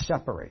or to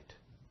separate.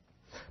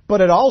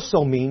 But it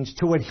also means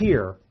to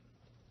adhere,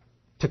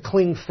 to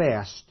cling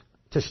fast,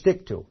 to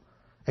stick to.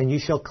 And you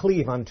shall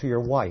cleave unto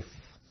your wife.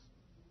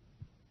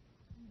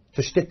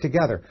 To stick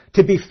together.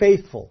 To be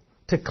faithful.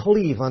 To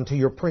cleave unto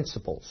your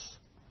principles.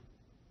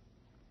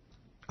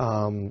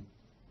 Turn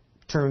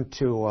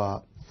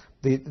to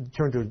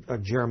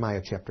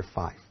Jeremiah chapter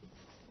 5.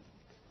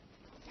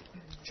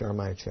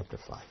 Jeremiah chapter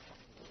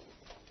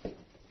 5.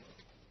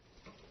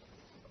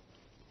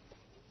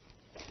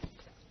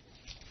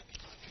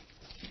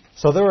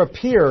 So there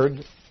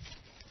appeared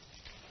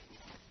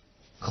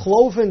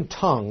cloven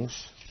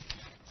tongues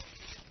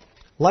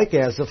like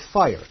as of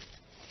fire.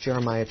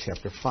 Jeremiah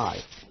chapter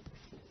 5.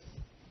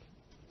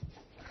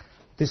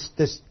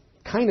 This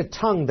kind of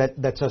tongue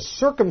that's a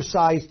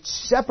circumcised,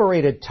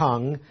 separated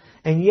tongue,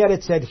 and yet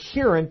it's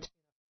adherent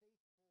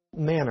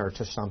manner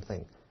to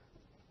something.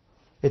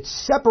 It's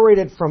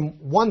separated from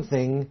one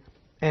thing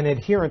and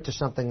adherent to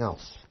something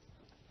else.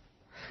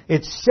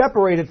 It's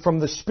separated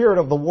from the spirit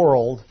of the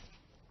world,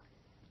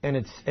 and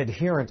it's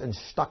adherent and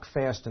stuck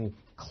fast and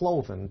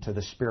cloven to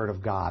the Spirit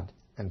of God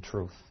and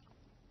truth.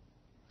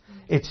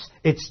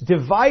 It's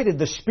divided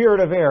the spirit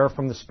of error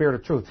from the spirit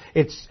of truth.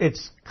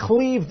 It's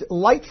cleaved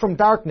light from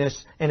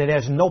darkness, and it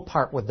has no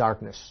part with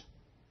darkness.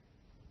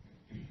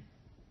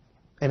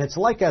 And it's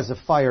like as a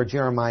fire,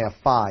 Jeremiah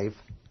 5,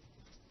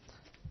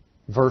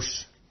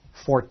 verse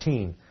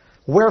 14.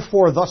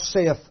 Wherefore thus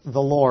saith the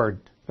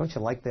Lord. Don't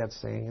you like that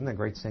saying? Isn't that a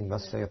great saying,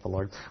 thus saith the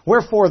Lord?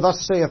 Wherefore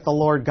thus saith the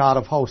Lord God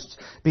of hosts,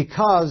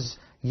 because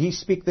ye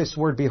speak this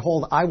word,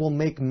 behold, I will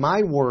make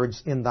my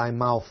words in thy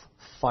mouth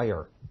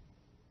fire.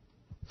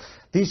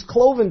 These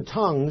cloven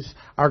tongues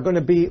are going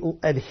to be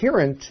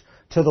adherent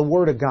to the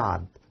Word of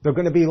God. They're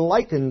going to be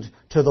likened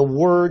to the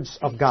words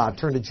of God.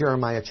 Turn to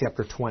Jeremiah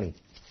chapter 20.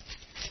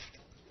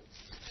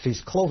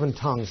 These cloven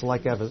tongues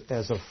like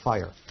as of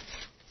fire.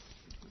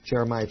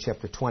 Jeremiah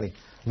chapter 20.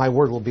 My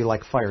word will be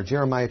like fire.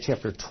 Jeremiah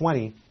chapter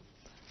 20,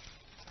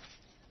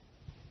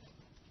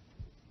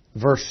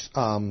 verse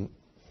 9.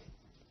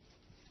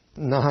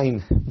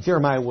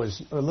 Jeremiah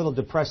was a little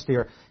depressed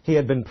here. He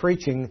had been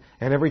preaching,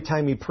 and every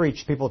time he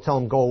preached, people tell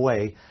him, go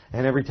away.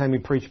 And every time he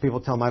preached,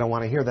 people tell him, I don't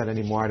want to hear that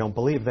anymore. I don't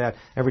believe that.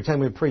 Every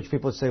time he preached,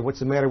 people would say, what's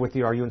the matter with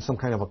you? Are you in some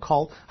kind of a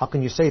cult? How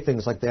can you say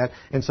things like that?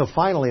 And so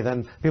finally,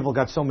 then, people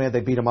got so mad,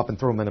 they beat him up and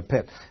threw him in a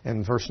pit.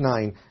 In verse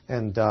 9,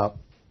 and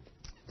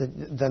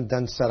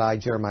then said I,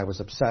 Jeremiah was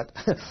upset.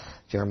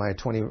 Jeremiah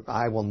 20,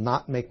 I will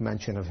not make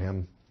mention of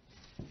him,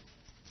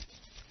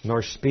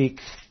 nor speak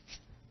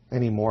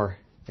anymore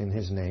in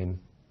his name.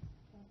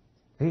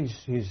 It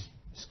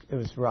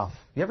was rough.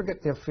 You ever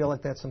get to feel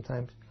like that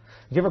sometimes?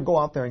 You ever go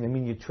out there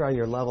and you try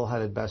your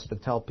level-headed best to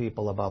tell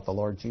people about the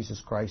Lord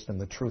Jesus Christ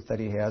and the truth that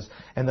He has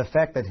and the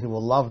fact that He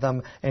will love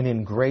them and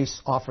in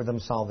grace offer them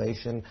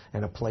salvation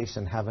and a place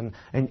in heaven,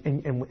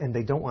 and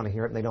they don't want to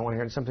hear it and they don't want to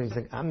hear it. Sometimes you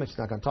think, I'm just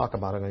not going to talk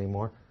about it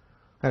anymore.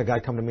 I had a guy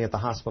come to me at the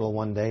hospital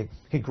one day.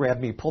 He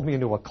grabbed me, pulled me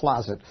into a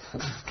closet.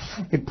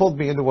 He pulled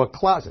me into a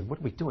closet. What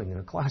are we doing in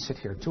a closet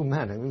here? Two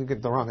men. I didn't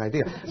get the wrong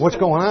idea. What's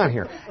going on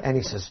here? And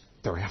he says,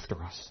 they're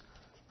after us.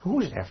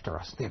 Who's after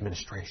us? The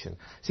administration.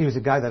 See, he was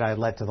a guy that I had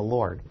led to the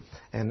Lord.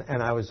 And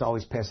I was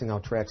always passing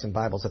out tracts and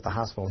Bibles at the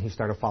hospital, and he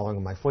started following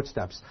in my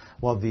footsteps.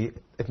 Well, the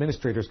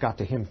administrators got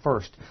to him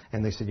first,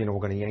 and they said, we're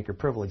going to yank your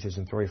privileges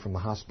and throw you from the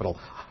hospital.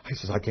 He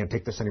says, I can't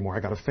take this anymore.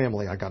 I got a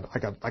family.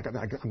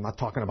 I'm not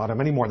talking about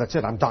him anymore. That's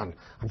it. I'm done.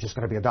 I'm just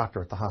going to be a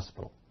doctor at the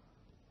hospital.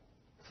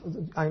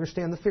 I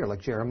understand the fear,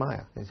 like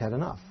Jeremiah. He's had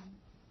enough.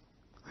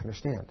 I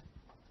understand.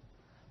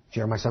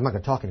 Jeremiah said, I'm not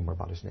going to talk anymore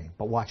about his name.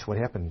 But watch what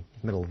happened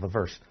in the middle of the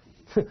verse.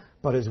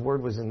 But his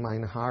word was in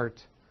mine heart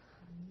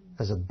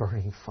as a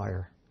burning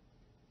fire,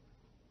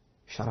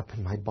 shut up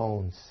in my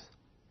bones.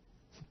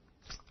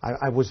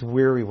 I was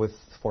weary with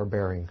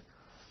forbearing.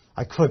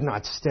 I could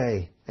not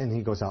stay. And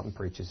he goes out and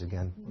preaches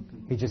again.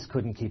 He just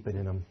couldn't keep it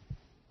in him.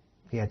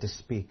 He had to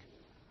speak.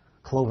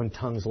 Cloven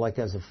tongues like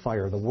as of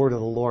fire. The word of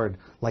the Lord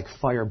like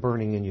fire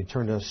burning in you.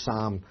 Turn to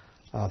Psalm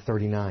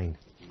 39.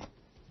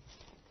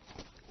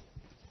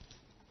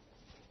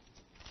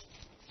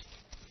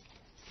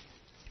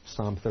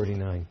 Psalm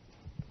 39.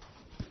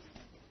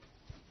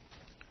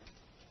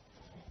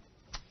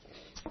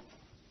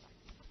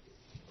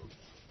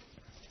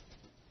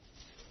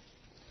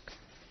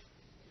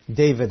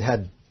 David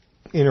had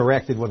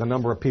interacted with a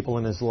number of people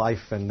in his life,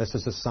 and this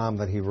is a psalm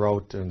that he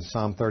wrote in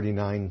Psalm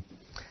 39,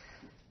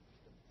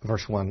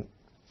 verse 1.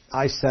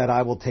 I said,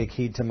 I will take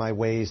heed to my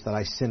ways, that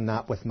I sin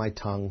not with my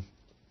tongue.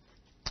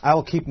 I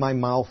will keep my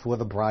mouth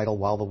with a bridle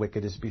while the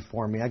wicked is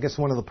before me. I guess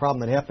one of the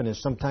problems that happened is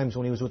sometimes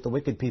when he was with the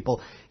wicked people,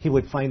 he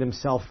would find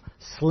himself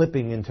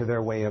slipping into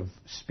their way of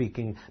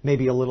speaking,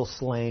 maybe a little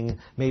slang,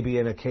 maybe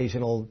an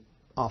occasional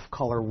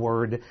off-color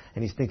word,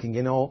 and he's thinking,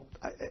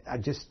 I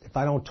just, if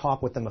I don't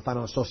talk with them, if I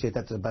don't associate,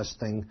 that's the best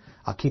thing.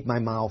 I'll keep my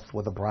mouth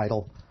with a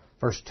bridle.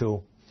 Verse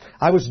 2.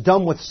 I was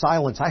dumb with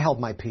silence. I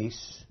held my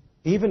peace,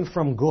 even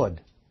from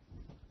good.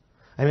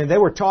 I mean, they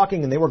were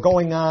talking and they were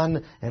going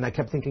on, and I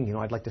kept thinking,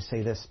 I'd like to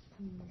say this,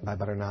 but I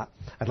better not.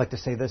 I'd like to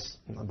say this,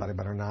 but I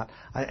better not.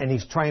 And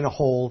he's trying to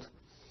hold.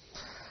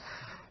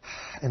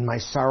 And my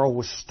sorrow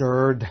was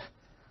stirred.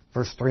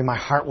 Verse 3, my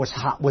heart was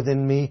hot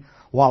within me.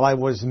 While I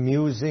was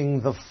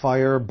musing, the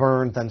fire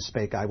burned. Then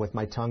spake I with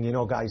my tongue.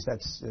 Guys,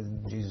 that's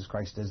Jesus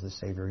Christ is the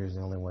Savior. He's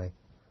the only way.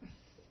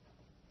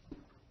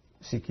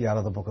 Seek ye out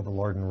of the book of the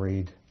Lord and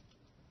read.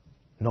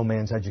 No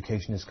man's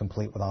education is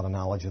complete without a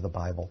knowledge of the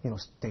Bible.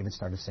 David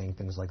started saying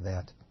things like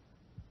that.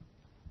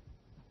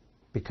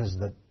 Because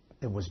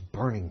it was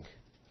burning.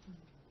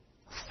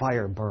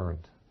 Fire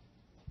burned.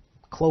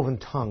 Cloven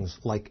tongues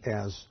like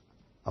as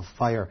of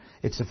fire.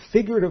 It's a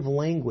figurative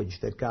language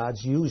that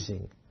God's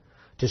using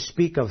to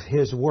speak of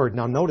His Word.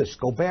 Now notice,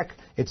 go back.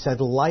 It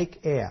said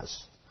like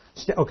as.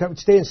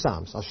 Stay in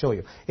Psalms. I'll show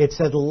you. It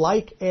said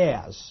like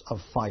as of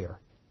fire.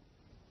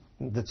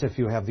 That's if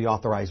you have the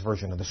authorized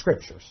version of the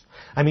Scriptures.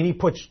 I mean, he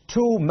puts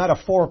two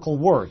metaphorical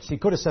words. He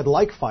could have said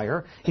like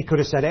fire. He could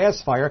have said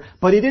as fire.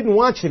 But he didn't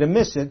want you to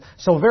miss it.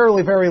 So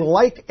verily, very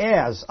like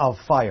as of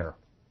fire.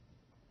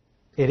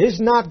 It is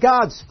not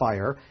God's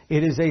fire.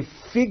 It is a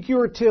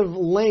figurative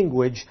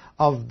language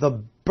of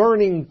the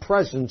burning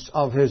presence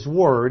of His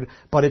Word.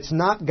 But it's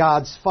not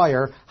God's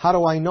fire. How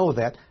do I know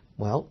that?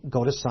 Well,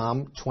 go to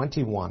Psalm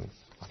 21.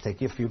 I'll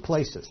take you a few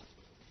places.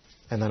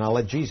 And then I'll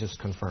let Jesus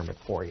confirm it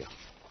for you.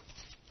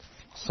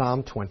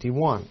 Psalm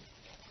 21.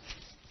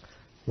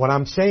 What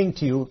I'm saying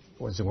to you,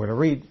 was we're going to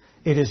read,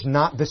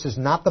 this is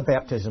not the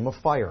baptism of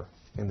fire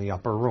in the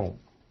upper room.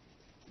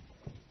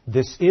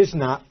 This is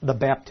not the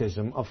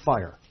baptism of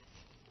fire.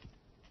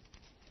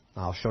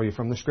 I'll show you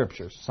from the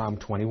Scriptures. Psalm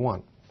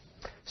 21.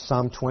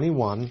 Psalm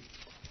 21,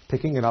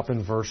 picking it up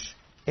in verse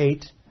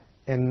 8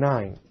 and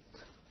 9.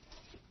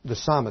 The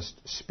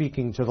psalmist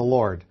speaking to the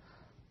Lord.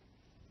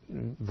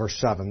 Verse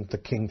 7, the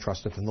king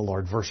trusteth in the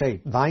Lord. Verse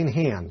 8, thine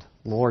hand,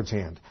 Lord's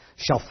hand,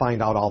 shall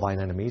find out all thine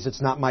enemies.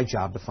 It's not my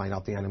job to find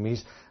out the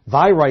enemies.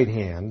 Thy right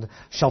hand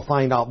shall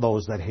find out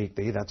those that hate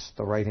thee. That's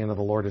the right hand of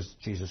the Lord is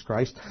Jesus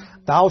Christ.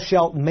 Thou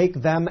shalt make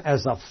them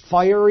as a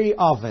fiery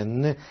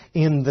oven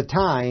in the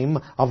time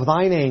of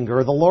thine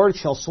anger. The Lord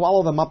shall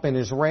swallow them up in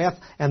His wrath,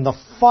 and the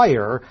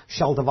fire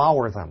shall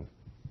devour them.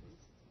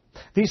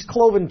 These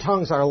cloven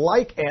tongues are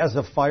like as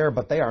of fire,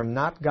 but they are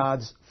not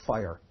God's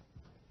fire.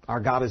 Our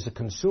God is a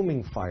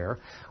consuming fire.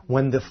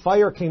 When the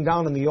fire came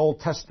down in the Old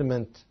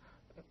Testament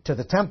to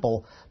the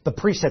temple, the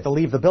priests had to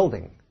leave the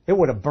building. It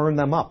would have burned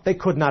them up. They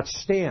could not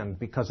stand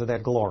because of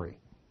that glory.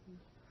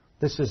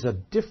 This is a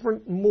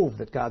different move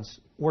that God's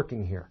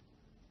working here.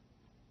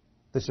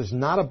 This is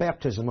not a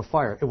baptism of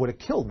fire. It would have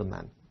killed the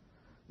men.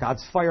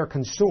 God's fire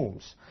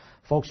consumes.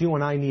 Folks, you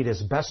and I need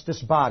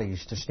asbestos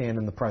bodies to stand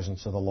in the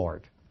presence of the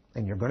Lord.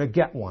 And you're going to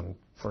get one,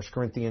 1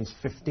 Corinthians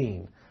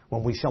 15,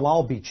 when we shall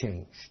all be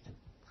changed.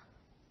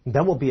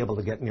 Then we'll be able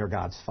to get near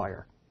God's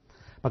fire.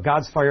 But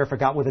God's fire, if it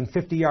got within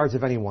 50 yards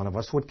of any one of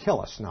us, would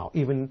kill us now,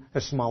 even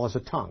as small as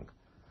a tongue.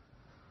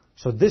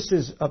 So this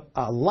is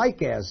a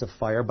like as of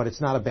fire, but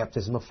it's not a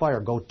baptism of fire.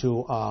 Go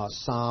to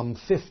Psalm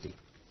 50.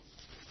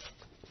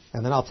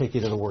 And then I'll take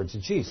you to the words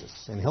of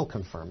Jesus, and He'll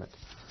confirm it.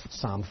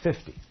 Psalm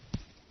 50.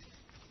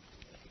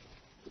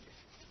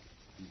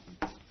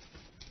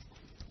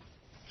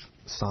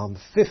 Psalm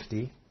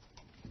 50.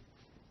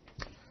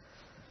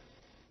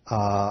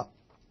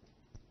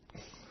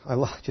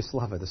 Just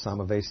love it, the Psalm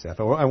of Asaph.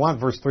 I want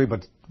verse 3,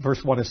 but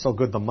verse 1 is so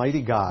good. The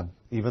mighty God,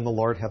 even the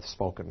Lord hath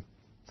spoken.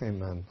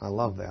 Amen. I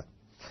love that.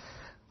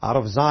 Out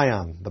of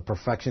Zion, the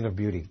perfection of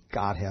beauty,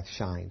 God hath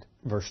shined.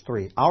 Verse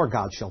 3, our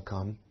God shall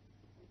come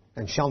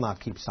and shall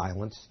not keep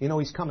silence. You know,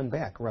 He's coming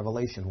back.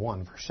 Revelation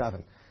 1, verse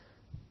 7.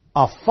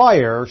 A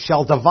fire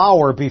shall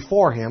devour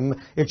before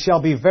Him. It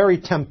shall be very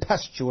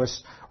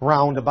tempestuous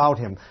round about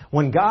Him.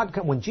 When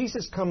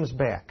Jesus comes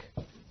back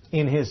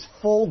in His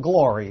full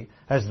glory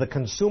as the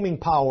consuming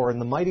power and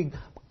the mighty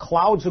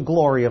clouds of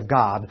glory of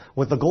God,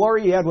 with the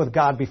glory He had with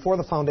God before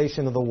the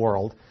foundation of the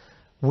world,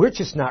 we're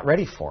just not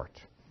ready for it.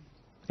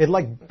 It'd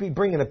like be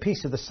bringing a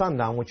piece of the sun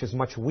down, which is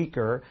much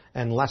weaker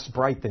and less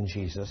bright than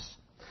Jesus,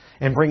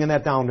 and bringing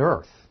that down to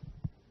earth.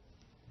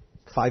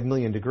 5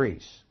 million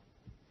degrees.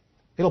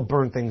 It'll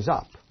burn things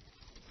up.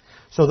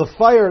 So the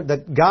fire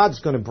that God's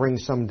going to bring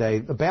someday,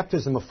 the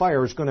baptism of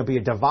fire, is going to be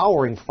a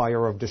devouring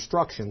fire of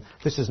destruction.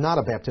 This is not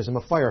a baptism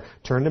of fire.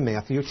 Turn to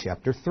Matthew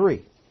chapter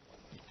 3.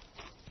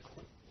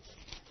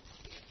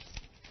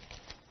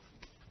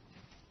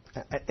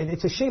 And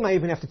it's a shame I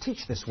even have to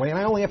teach this way. And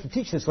I only have to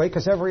teach this way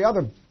because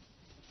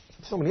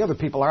so many other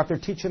people are out there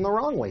teaching the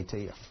wrong way to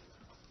you.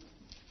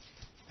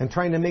 And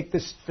trying to make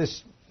this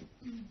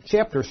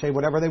chapter say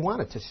whatever they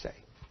want it to say.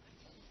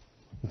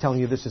 I'm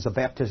telling you this is a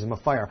baptism of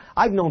fire.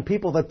 I've known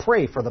people that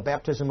pray for the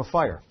baptism of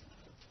fire.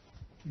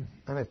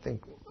 And I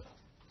think,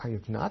 are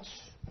you nuts?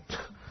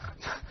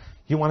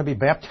 You want to be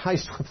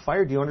baptized with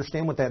fire? Do you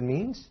understand what that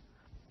means?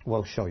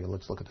 Well, I'll show you.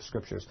 Let's look at the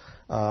Scriptures.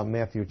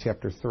 Matthew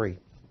chapter 3.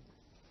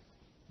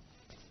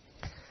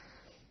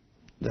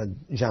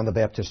 John the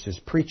Baptist is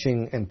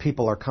preaching and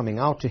people are coming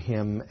out to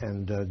him,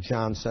 and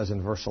John says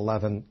in verse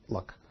 11,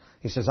 look,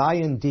 he says, I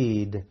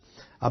indeed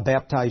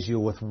baptize you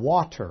with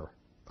water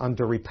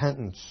unto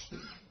repentance.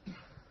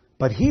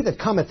 But he that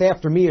cometh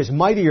after me is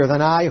mightier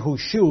than I, whose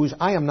shoes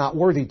I am not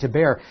worthy to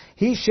bear.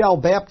 He shall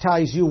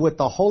baptize you with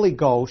the Holy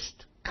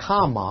Ghost,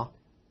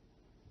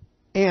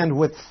 and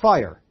with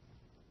fire.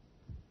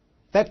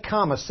 That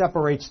comma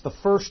separates the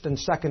first and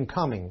second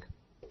coming.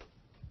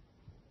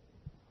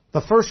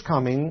 The first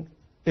coming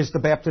is the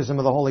baptism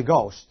of the Holy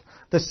Ghost.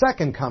 The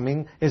second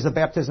coming is the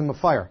baptism of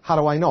fire. How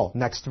do I know?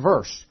 Next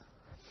verse.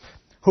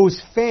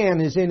 whose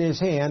fan is in his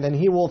hand, and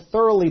he will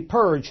thoroughly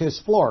purge his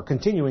floor,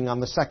 continuing on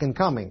the second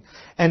coming,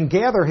 and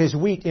gather his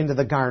wheat into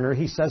the garner.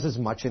 He says as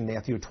much in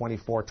Matthew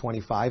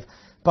 24:25,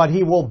 but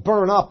he will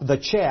burn up the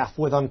chaff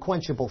with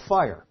unquenchable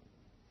fire.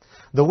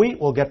 The wheat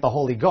will get the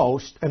Holy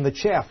Ghost, and the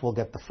chaff will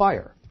get the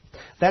fire.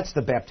 That's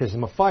the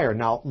baptism of fire.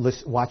 Now,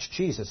 watch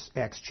Jesus,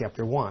 Acts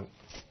chapter 1.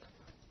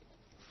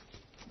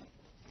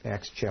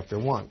 Acts chapter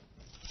 1.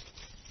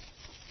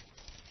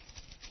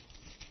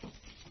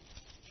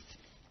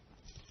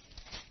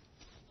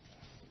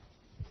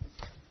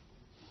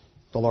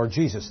 The Lord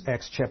Jesus,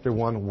 Acts chapter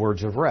 1,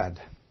 words of red.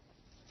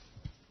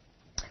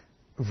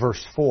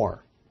 Verse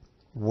 4,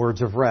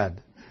 words of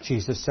red.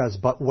 Jesus says,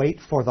 but wait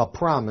for the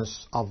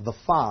promise of the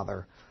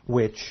Father,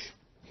 which,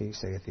 he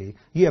saith he,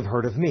 ye have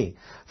heard of me.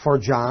 For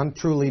John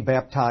truly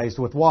baptized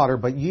with water,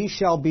 but ye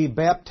shall be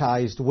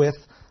baptized with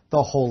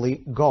the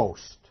Holy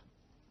Ghost.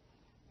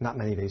 Not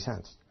many days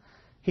hence.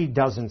 He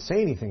doesn't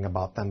say anything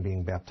about them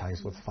being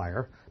baptized with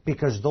fire,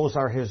 because those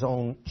are his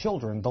own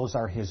children. Those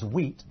are his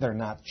wheat. They're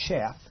not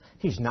chaff.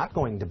 He's not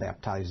going to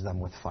baptize them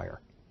with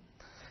fire.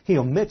 He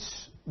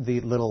omits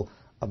the little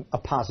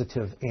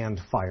appositive and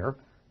fire,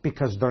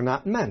 because they're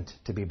not meant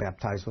to be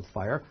baptized with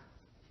fire.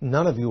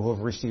 None of you who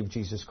have received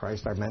Jesus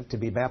Christ are meant to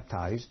be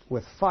baptized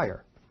with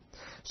fire.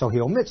 So he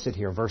omits it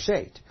here, verse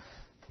 8.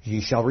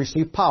 Ye shall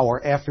receive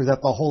power after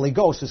that the Holy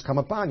Ghost has come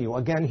upon you.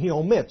 Again, he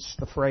omits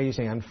the phrase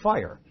and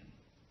fire.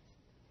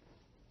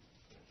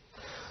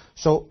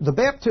 So the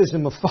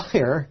baptism of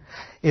fire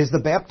is the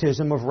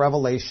baptism of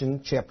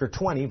Revelation chapter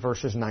 20,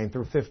 verses 9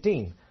 through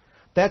 15.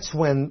 That's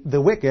when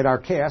the wicked are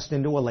cast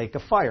into a lake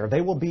of fire.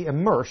 They will be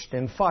immersed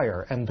in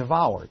fire and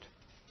devoured.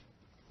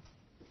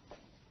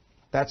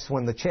 That's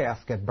when the chaff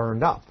get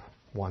burned up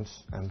once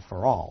and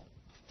for all.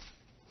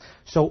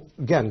 So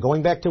again,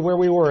 going back to where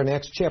we were in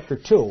Acts chapter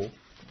 2,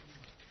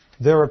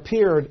 there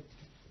appeared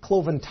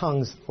cloven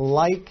tongues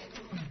like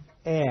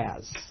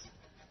as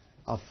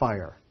of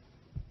fire,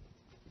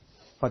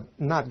 but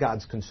not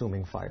God's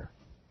consuming fire.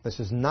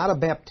 This is not a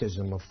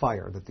baptism of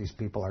fire that these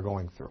people are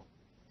going through.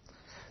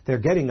 They're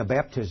getting a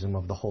baptism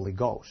of the Holy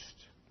Ghost.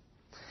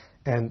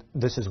 And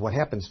this is what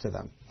happens to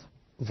them.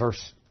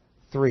 Verse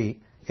 3,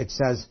 it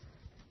says,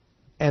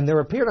 and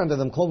there appeared unto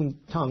them cloven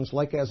tongues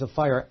like as of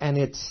fire, and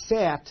it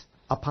sat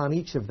upon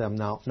each of them.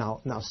 Now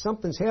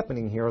something's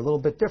happening here a little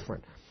bit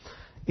different.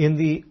 In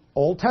the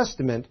Old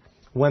Testament,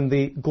 when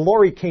the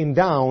glory came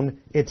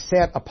down, it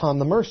sat upon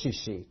the mercy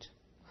seat.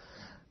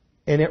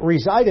 And it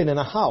resided in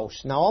a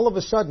house. Now all of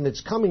a sudden it's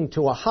coming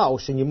to a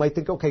house, and you might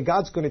think, okay,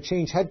 God's going to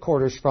change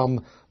headquarters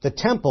from the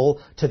temple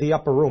to the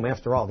upper room.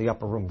 After all, the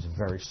upper room is a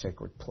very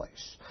sacred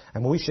place.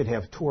 And we should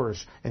have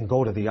tours and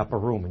go to the upper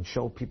room and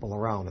show people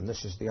around. And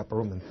this is the upper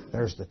room, and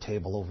there's the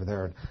table over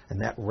there. And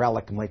that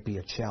relic might be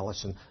a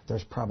chalice, and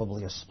there's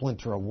probably a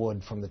splinter of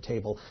wood from the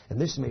table. And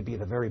this may be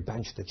the very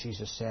bench that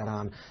Jesus sat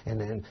on,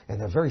 and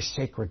a very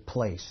sacred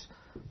place.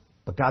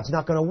 But God's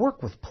not going to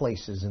work with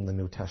places in the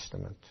New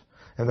Testament.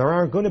 And there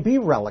aren't going to be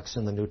relics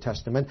in the New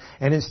Testament.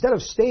 And instead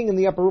of staying in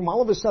the upper room,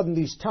 all of a sudden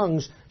these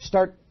tongues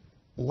start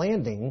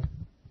landing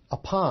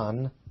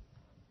upon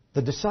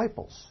the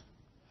disciples.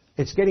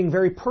 It's getting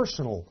very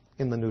personal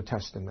in the New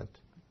Testament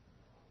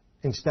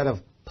instead of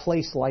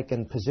place-like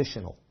and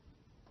positional.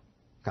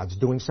 God's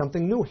doing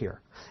something new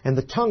here. And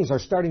the tongues are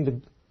starting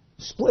to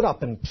split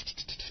up and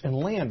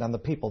land on the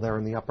people there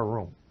in the upper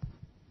room.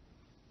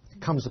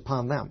 It comes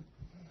upon them.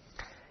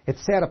 It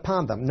sat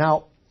upon them.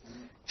 Now,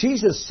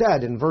 Jesus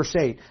said in verse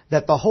 8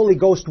 that the Holy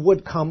Ghost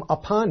would come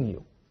upon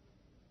you.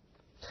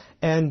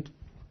 And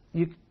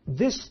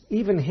this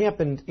even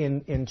happened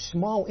in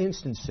small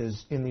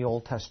instances in the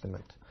Old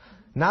Testament.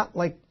 Not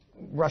like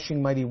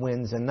rushing mighty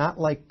winds and not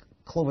like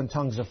cloven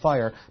tongues of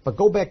fire, but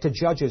go back to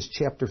Judges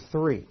chapter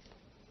 3.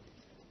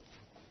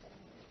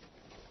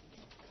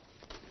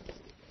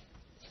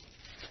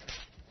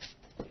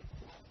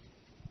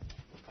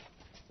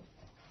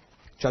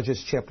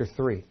 Judges chapter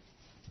 3.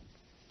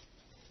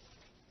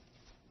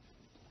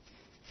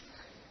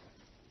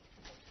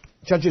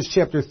 Judges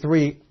chapter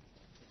 3,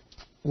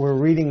 we're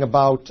reading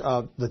about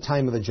the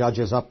time of the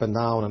judges up and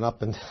down and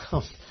up and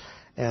down.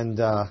 And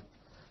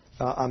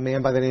a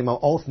man by the name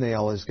of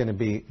Othniel is going to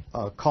be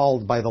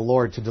called by the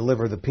Lord to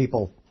deliver the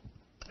people.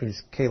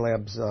 He's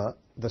Caleb's,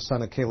 the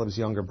son of Caleb's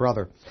younger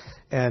brother.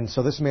 And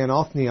so this man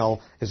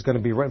Othniel is going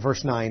to be,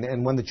 verse 9,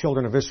 and when the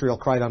children of Israel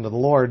cried unto the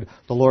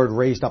Lord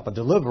raised up a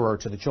deliverer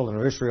to the children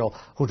of Israel,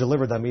 who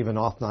delivered them, even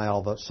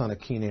Othniel, the son of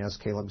Kenaz,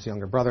 Caleb's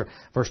younger brother.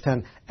 Verse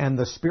 10, and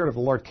the Spirit of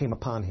the Lord came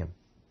upon him.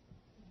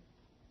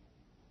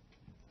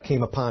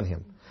 Came upon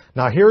him.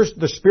 Now here's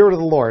the Spirit of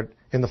the Lord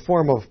in the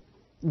form of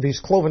these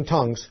cloven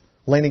tongues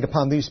landing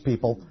upon these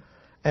people.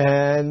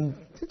 And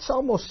it's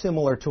almost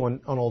similar to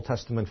an Old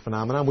Testament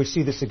phenomenon. We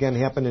see this again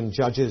happen in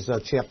Judges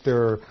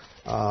chapter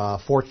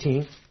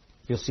 14.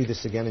 You'll see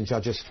this again in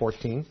Judges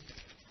 14.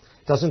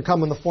 It doesn't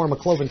come in the form of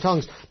cloven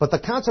tongues, but the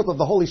concept of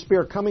the Holy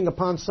Spirit coming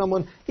upon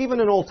someone, even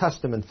an Old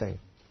Testament thing.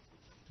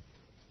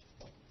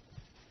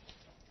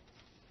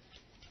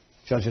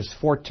 Judges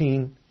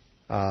 14,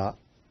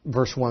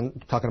 verse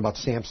 1, talking about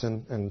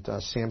Samson, and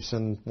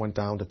Samson went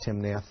down to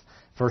Timnath.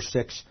 Verse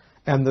 6,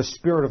 and the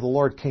Spirit of the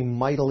Lord came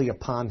mightily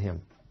upon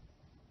him.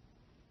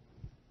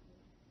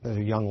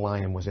 The young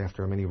lion was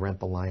after him, and he rent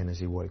the lion as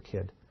he would a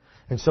kid.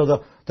 And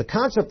so the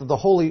concept of the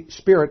Holy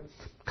Spirit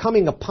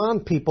coming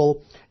upon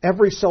people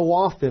every so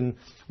often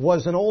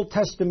was an Old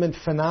Testament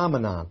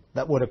phenomenon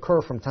that would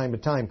occur from time to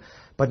time.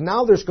 But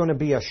now there's going to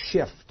be a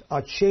shift,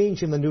 a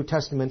change in the New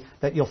Testament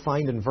that you'll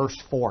find in verse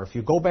 4. If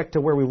you go back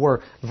to where we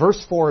were,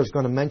 verse 4 is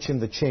going to mention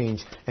the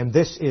change, and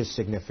this is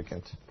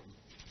significant.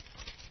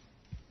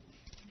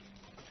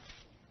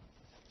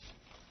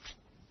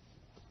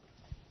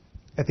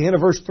 At the end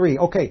of verse 3,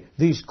 okay,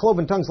 these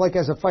cloven tongues like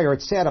as a fire,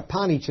 it sat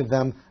upon each of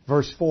them,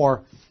 verse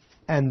 4,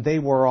 and they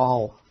were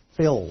all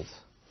filled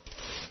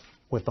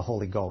with the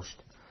Holy Ghost.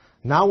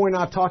 Now we're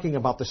not talking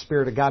about the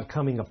Spirit of God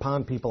coming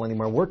upon people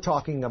anymore. We're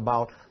talking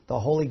about the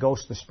Holy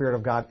Ghost, the Spirit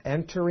of God,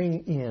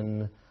 entering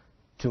in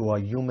to a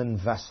human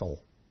vessel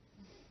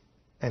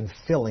and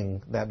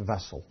filling that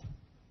vessel.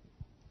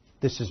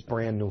 This is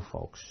brand new,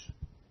 folks.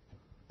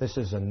 This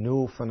is a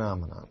new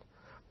phenomenon.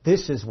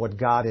 This is what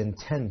God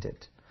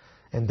intended.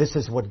 And this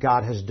is what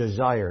God has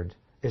desired,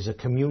 is a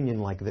communion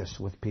like this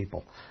with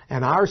people.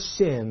 And our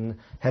sin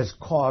has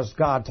caused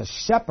God to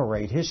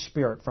separate His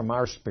Spirit from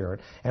our spirit.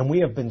 And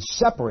we have been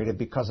separated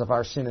because of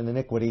our sin and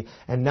iniquity.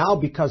 And now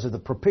because of the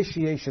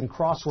propitiation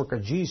crosswork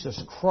of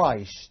Jesus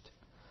Christ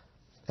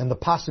and the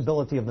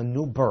possibility of the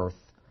new birth,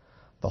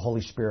 the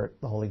Holy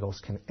Spirit, the Holy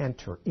Ghost can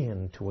enter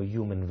into a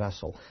human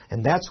vessel.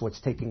 And that's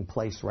what's taking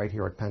place right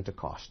here at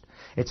Pentecost.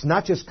 It's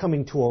not just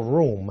coming to a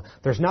room.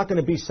 There's not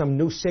going to be some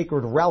new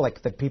sacred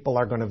relic that people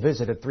are going to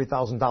visit at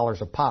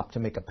 $3,000 a pop to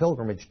make a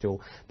pilgrimage to.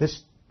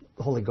 This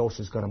Holy Ghost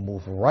is going to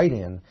move right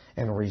in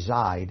and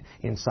reside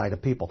inside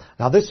of people.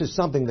 Now this is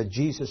something that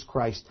Jesus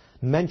Christ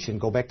mentioned.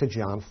 Go back to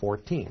John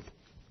 14.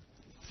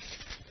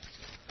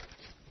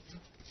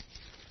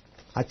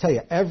 I tell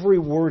you, every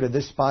word of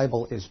this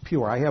Bible is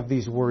pure. I have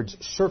these words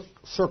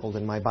circled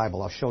in my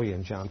Bible. I'll show you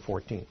in John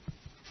 14.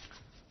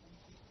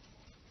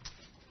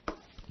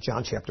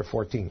 John chapter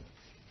 14.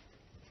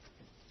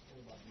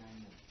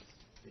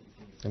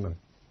 Amen.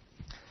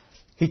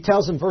 He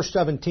tells in verse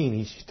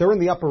 17, they're in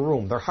the upper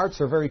room. Their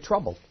hearts are very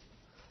troubled.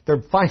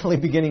 They're finally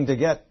beginning to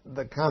get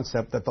the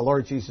concept that the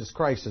Lord Jesus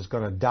Christ is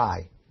going to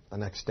die the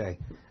next day.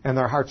 And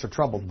their hearts are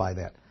troubled by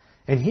that.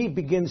 And he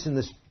begins in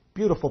this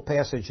beautiful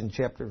passage in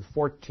chapter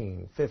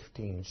 14,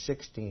 15,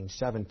 16,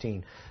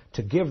 17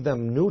 to give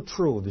them new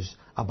truths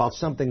about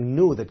something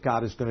new that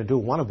God is going to do,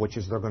 one of which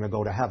is they're going to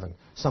go to heaven,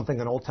 something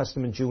an Old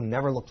Testament Jew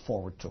never looked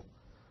forward to.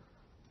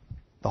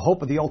 The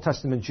hope of the Old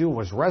Testament Jew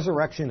was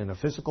resurrection in a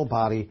physical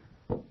body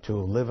to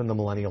live in the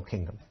millennial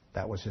kingdom.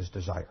 That was his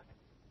desire.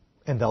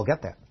 And they'll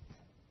get that.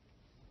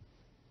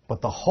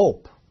 But the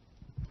hope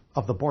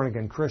of the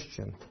born-again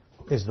Christian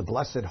is the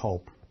blessed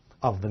hope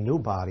of the new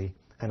body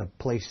and a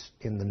place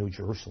in the New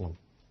Jerusalem,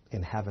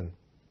 in heaven,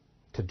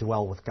 to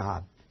dwell with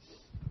God.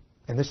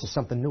 And this is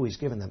something new he's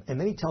given them. And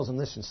then he tells them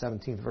this in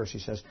 17th verse. He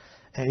says,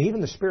 and even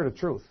the Spirit of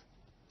truth,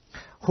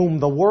 whom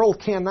the world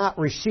cannot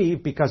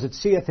receive because it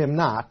seeth him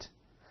not,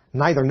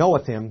 neither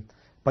knoweth him,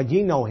 but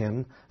ye know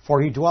him,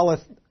 for he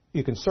dwelleth,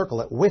 you can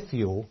circle it, with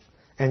you,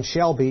 and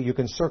shall be, you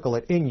can circle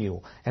it, in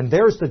you. And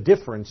there's the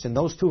difference in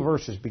those two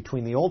verses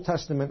between the Old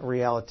Testament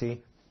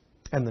reality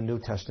and the New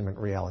Testament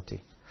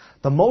reality.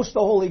 The most the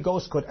Holy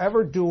Ghost could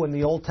ever do in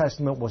the Old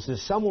Testament was if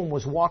someone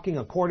was walking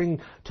according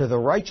to the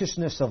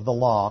righteousness of the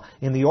law,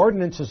 in the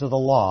ordinances of the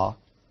law,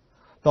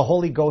 the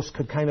Holy Ghost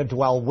could kind of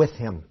dwell with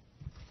him,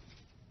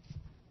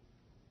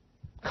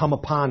 come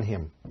upon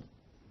him,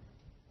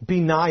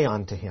 be nigh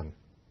unto him.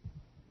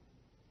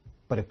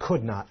 But it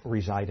could not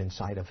reside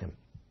inside of him.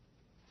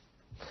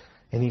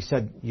 And he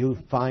said, you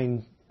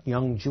find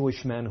young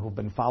Jewish men who've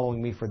been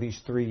following me for these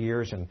 3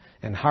 years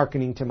and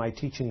hearkening to my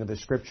teaching of the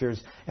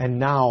Scriptures, and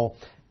now,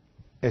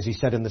 as he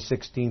said in the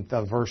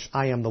 16th verse,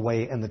 I am the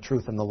way and the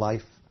truth and the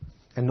life,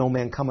 and no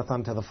man cometh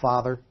unto the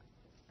Father.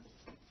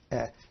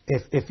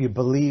 If you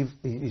believe,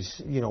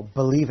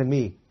 believe in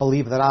me,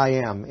 believe that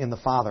I am in the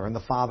Father, and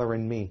the Father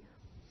in me.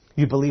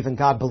 You believe in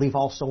God, believe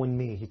also in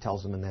me, he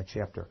tells them in that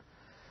chapter.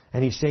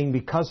 And he's saying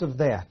because of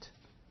that,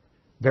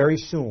 very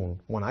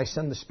soon, when I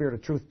send the Spirit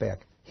of truth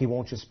back, he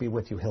won't just be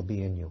with you, he'll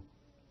be in you.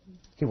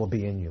 He will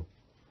be in you.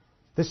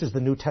 This is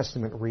the New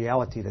Testament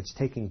reality that's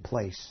taking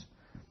place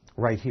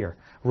right here.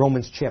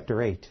 Romans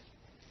chapter 8.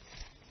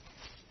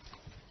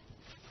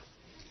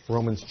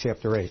 Romans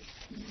chapter 8.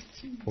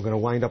 We're going to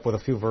wind up with a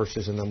few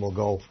verses and then we'll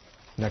go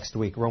next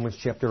week. Romans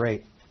chapter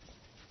 8.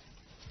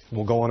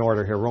 We'll go in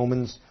order here.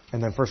 Romans,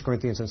 and then 1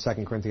 Corinthians and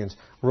 2 Corinthians.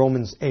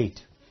 Romans 8.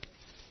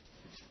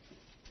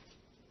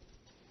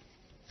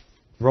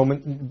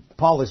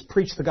 Paul has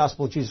preached the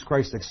gospel of Jesus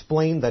Christ,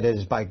 explained that it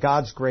is by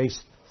God's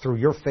grace through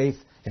your faith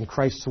in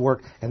Christ's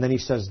work. And then he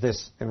says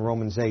this in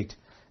Romans 8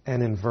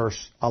 and in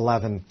verse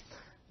 11.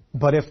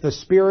 But if the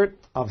Spirit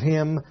of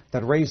him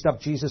that raised up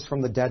Jesus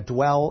from the dead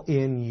dwell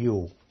in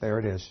you, there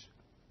it is,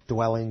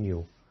 dwell in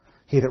you.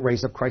 He that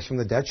raised up Christ from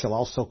the dead shall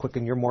also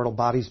quicken your mortal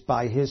bodies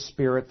by his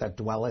Spirit that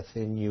dwelleth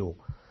in you.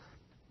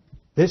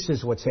 This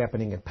is what's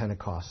happening at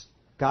Pentecost.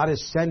 God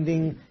is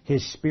sending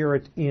His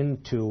Spirit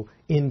into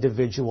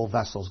individual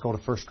vessels. Go to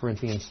 1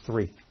 Corinthians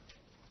 3.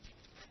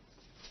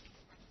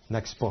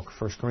 Next book,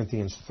 1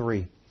 Corinthians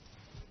 3.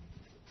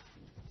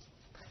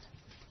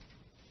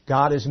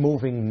 God is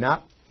moving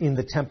not in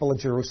the Temple of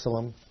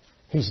Jerusalem.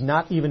 He's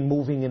not even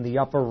moving in the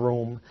upper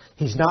room.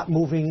 He's not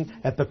moving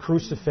at the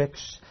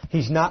crucifix.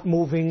 He's not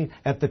moving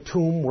at the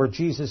tomb where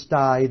Jesus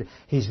died.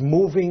 He's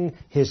moving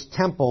His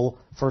temple,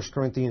 1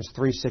 Corinthians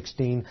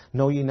 3:16.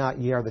 Know ye not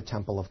ye are the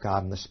temple of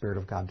God, and the Spirit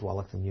of God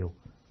dwelleth in you.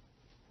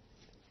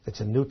 It's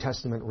a New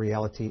Testament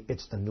reality.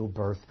 It's the new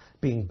birth,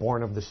 being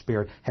born of the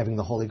Spirit, having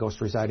the Holy Ghost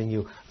reside in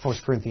you. 1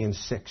 Corinthians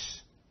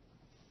 6.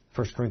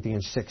 1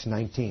 Corinthians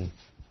 6:19.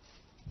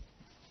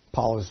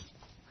 Paul is...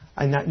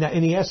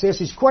 And he asks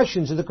these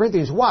questions to the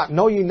Corinthians. What?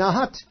 Know ye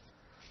not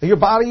that your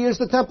body is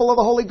the temple of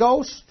the Holy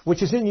Ghost,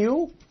 which is in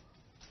you?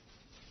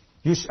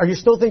 Are you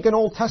still thinking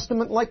Old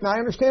Testament like? Now, I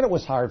understand it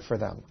was hard for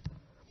them.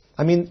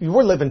 I mean,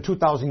 we're living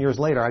 2,000 years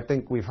later. I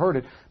think we've heard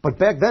it. But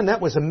back then,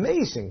 that was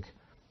amazing.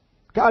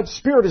 God's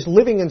Spirit is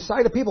living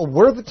inside of people.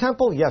 We're the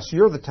temple? Yes,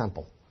 you're the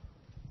temple.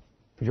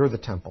 You're the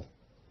temple.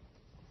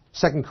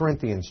 2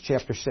 Corinthians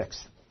chapter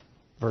 6,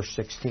 verse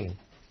 16.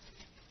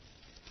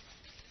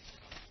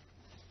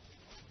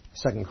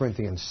 2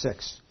 Corinthians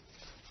 6,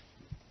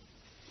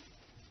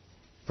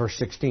 verse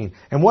 16.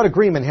 And what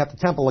agreement hath the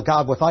temple of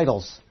God with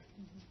idols?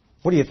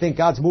 What do you think?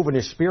 God's moving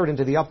His Spirit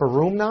into the upper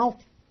room now?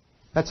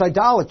 That's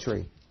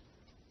idolatry.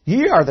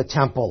 Ye are the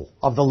temple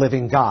of the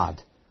living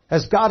God.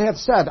 As God hath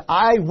said,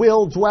 I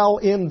will dwell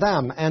in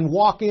them and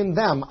walk in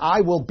them.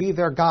 I will be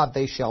their God.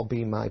 They shall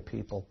be my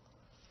people.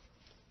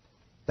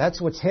 That's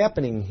what's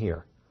happening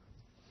here.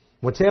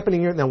 What's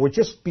happening here, now we're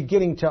just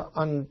beginning to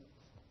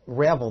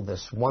unravel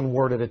this one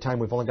word at a time.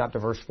 We've only got to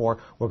verse 4.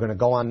 We're going to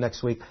go on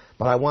next week.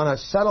 But I want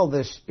to settle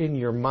this in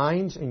your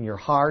minds, in your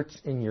hearts,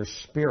 in your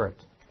spirit.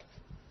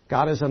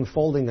 God is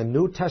unfolding a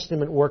New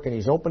Testament work, and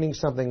He's opening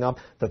something up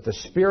that the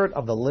Spirit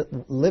of the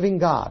living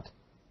God,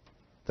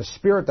 the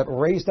Spirit that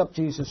raised up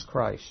Jesus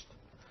Christ,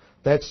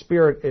 that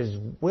Spirit is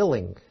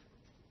willing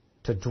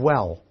to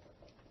dwell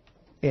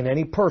in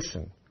any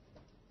person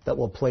that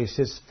will place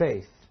his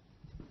faith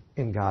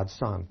in God's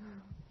Son.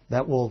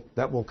 That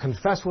will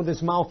confess with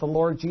his mouth the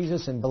Lord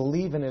Jesus and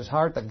believe in his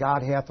heart that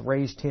God hath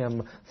raised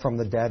Him from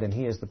the dead, and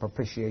He is the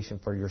propitiation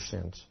for your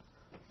sins.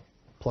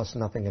 Plus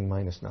nothing and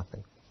minus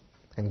nothing.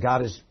 And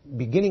God is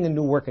beginning a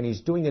new work, and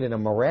He's doing it in a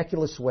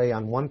miraculous way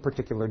on one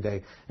particular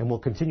day. And we'll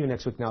continue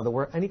next week. Now, there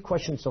were any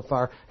questions so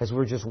far as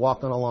we're just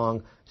walking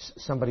along,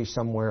 somebody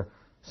somewhere,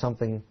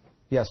 something?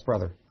 Yes,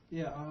 brother.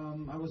 Yeah,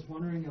 I was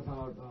wondering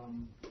about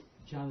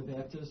John the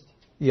Baptist.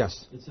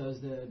 Yes. It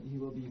says that he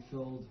will be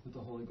filled with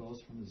the Holy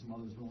Ghost from his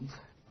mother's womb.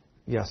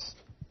 Yes.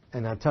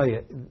 And I'll tell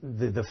you,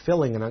 the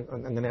filling, and I'm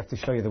going to have to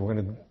show you that we're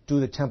going to do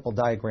the temple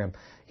diagram.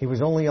 He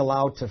was only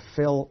allowed to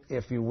fill,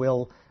 if you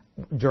will,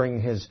 during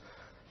his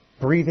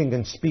breathing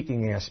and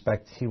speaking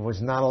aspect. He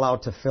was not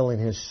allowed to fill in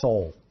his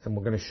soul. And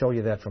we're going to show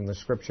you that from the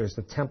Scriptures.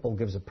 The temple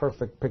gives a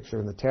perfect picture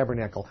in the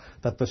tabernacle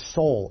that the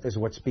soul is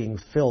what's being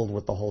filled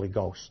with the Holy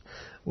Ghost.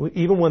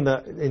 Even when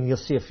and you'll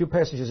see a few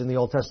passages in the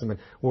Old Testament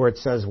where it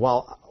says,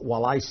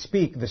 while I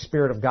speak, the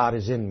Spirit of God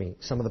is in me.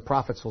 Some of the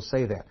prophets will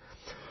say that.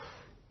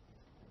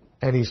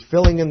 And he's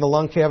filling in the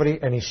lung cavity,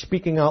 and he's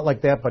speaking out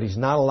like that, but he's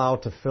not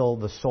allowed to fill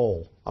the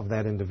soul of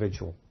that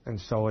individual.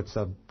 And so it's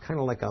a kind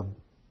of like a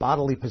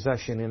bodily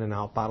possession in and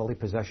out, bodily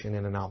possession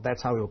in and out.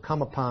 That's how he will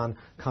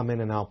come in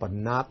and out, but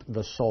not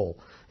the soul.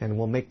 And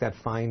we'll make that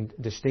fine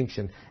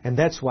distinction. And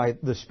that's why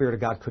the Spirit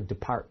of God could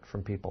depart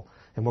from people.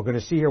 And we're going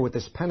to see here with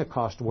this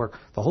Pentecost work,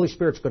 the Holy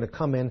Spirit's going to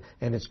come in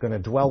and it's going to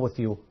dwell with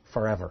you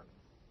forever.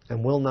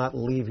 And will not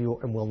leave you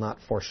and will not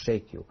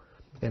forsake you.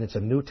 And it's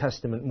a New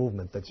Testament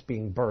movement that's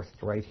being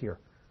birthed right here.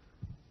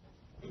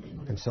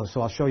 And so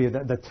I'll show you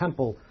the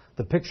temple.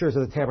 The pictures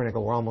of the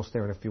tabernacle, we're almost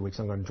there in a few weeks.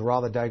 I'm going to draw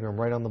the diagram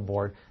right on the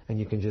board, and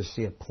you can just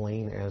see it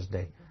plain as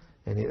day.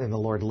 And the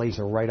Lord lays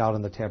it right out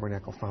on the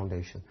tabernacle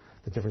foundation.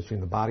 The difference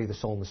between the body, the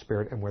soul, and the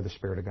spirit, and where the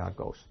Spirit of God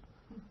goes.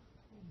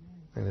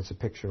 And it's a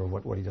picture of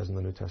what He does in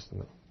the New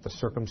Testament. The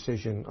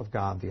circumcision of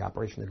God, the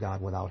operation of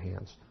God without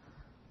hands.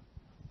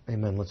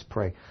 Amen. Let's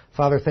pray.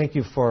 Father, thank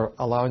You for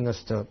allowing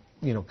us to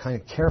kind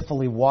of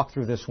carefully walk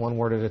through this one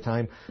word at a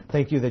time.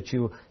 Thank You that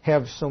You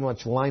have so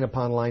much line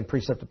upon line,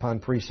 precept upon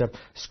precept,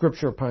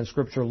 scripture upon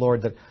scripture,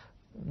 Lord, that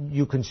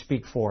You can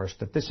speak for us,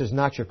 that this is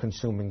not Your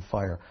consuming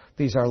fire.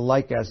 These are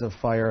like as of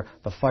fire,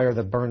 the fire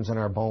that burns in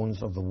our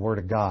bones of the Word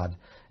of God.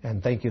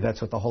 And thank You,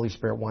 that's what the Holy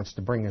Spirit wants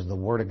to bring, is the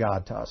Word of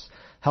God to us.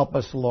 Help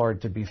us,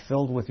 Lord, to be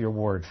filled with Your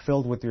Word,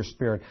 filled with Your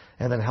Spirit,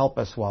 and then help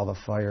us while the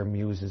fire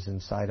muses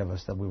inside of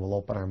us, that we will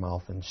open our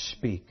mouth and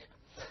speak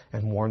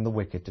and warn the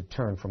wicked to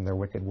turn from their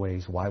wicked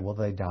ways. Why will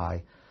they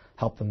die?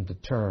 Help them to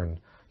turn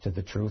to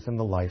the truth and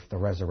the life, the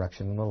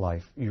resurrection and the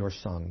life, Your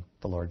Son,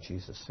 the Lord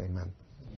Jesus. Amen.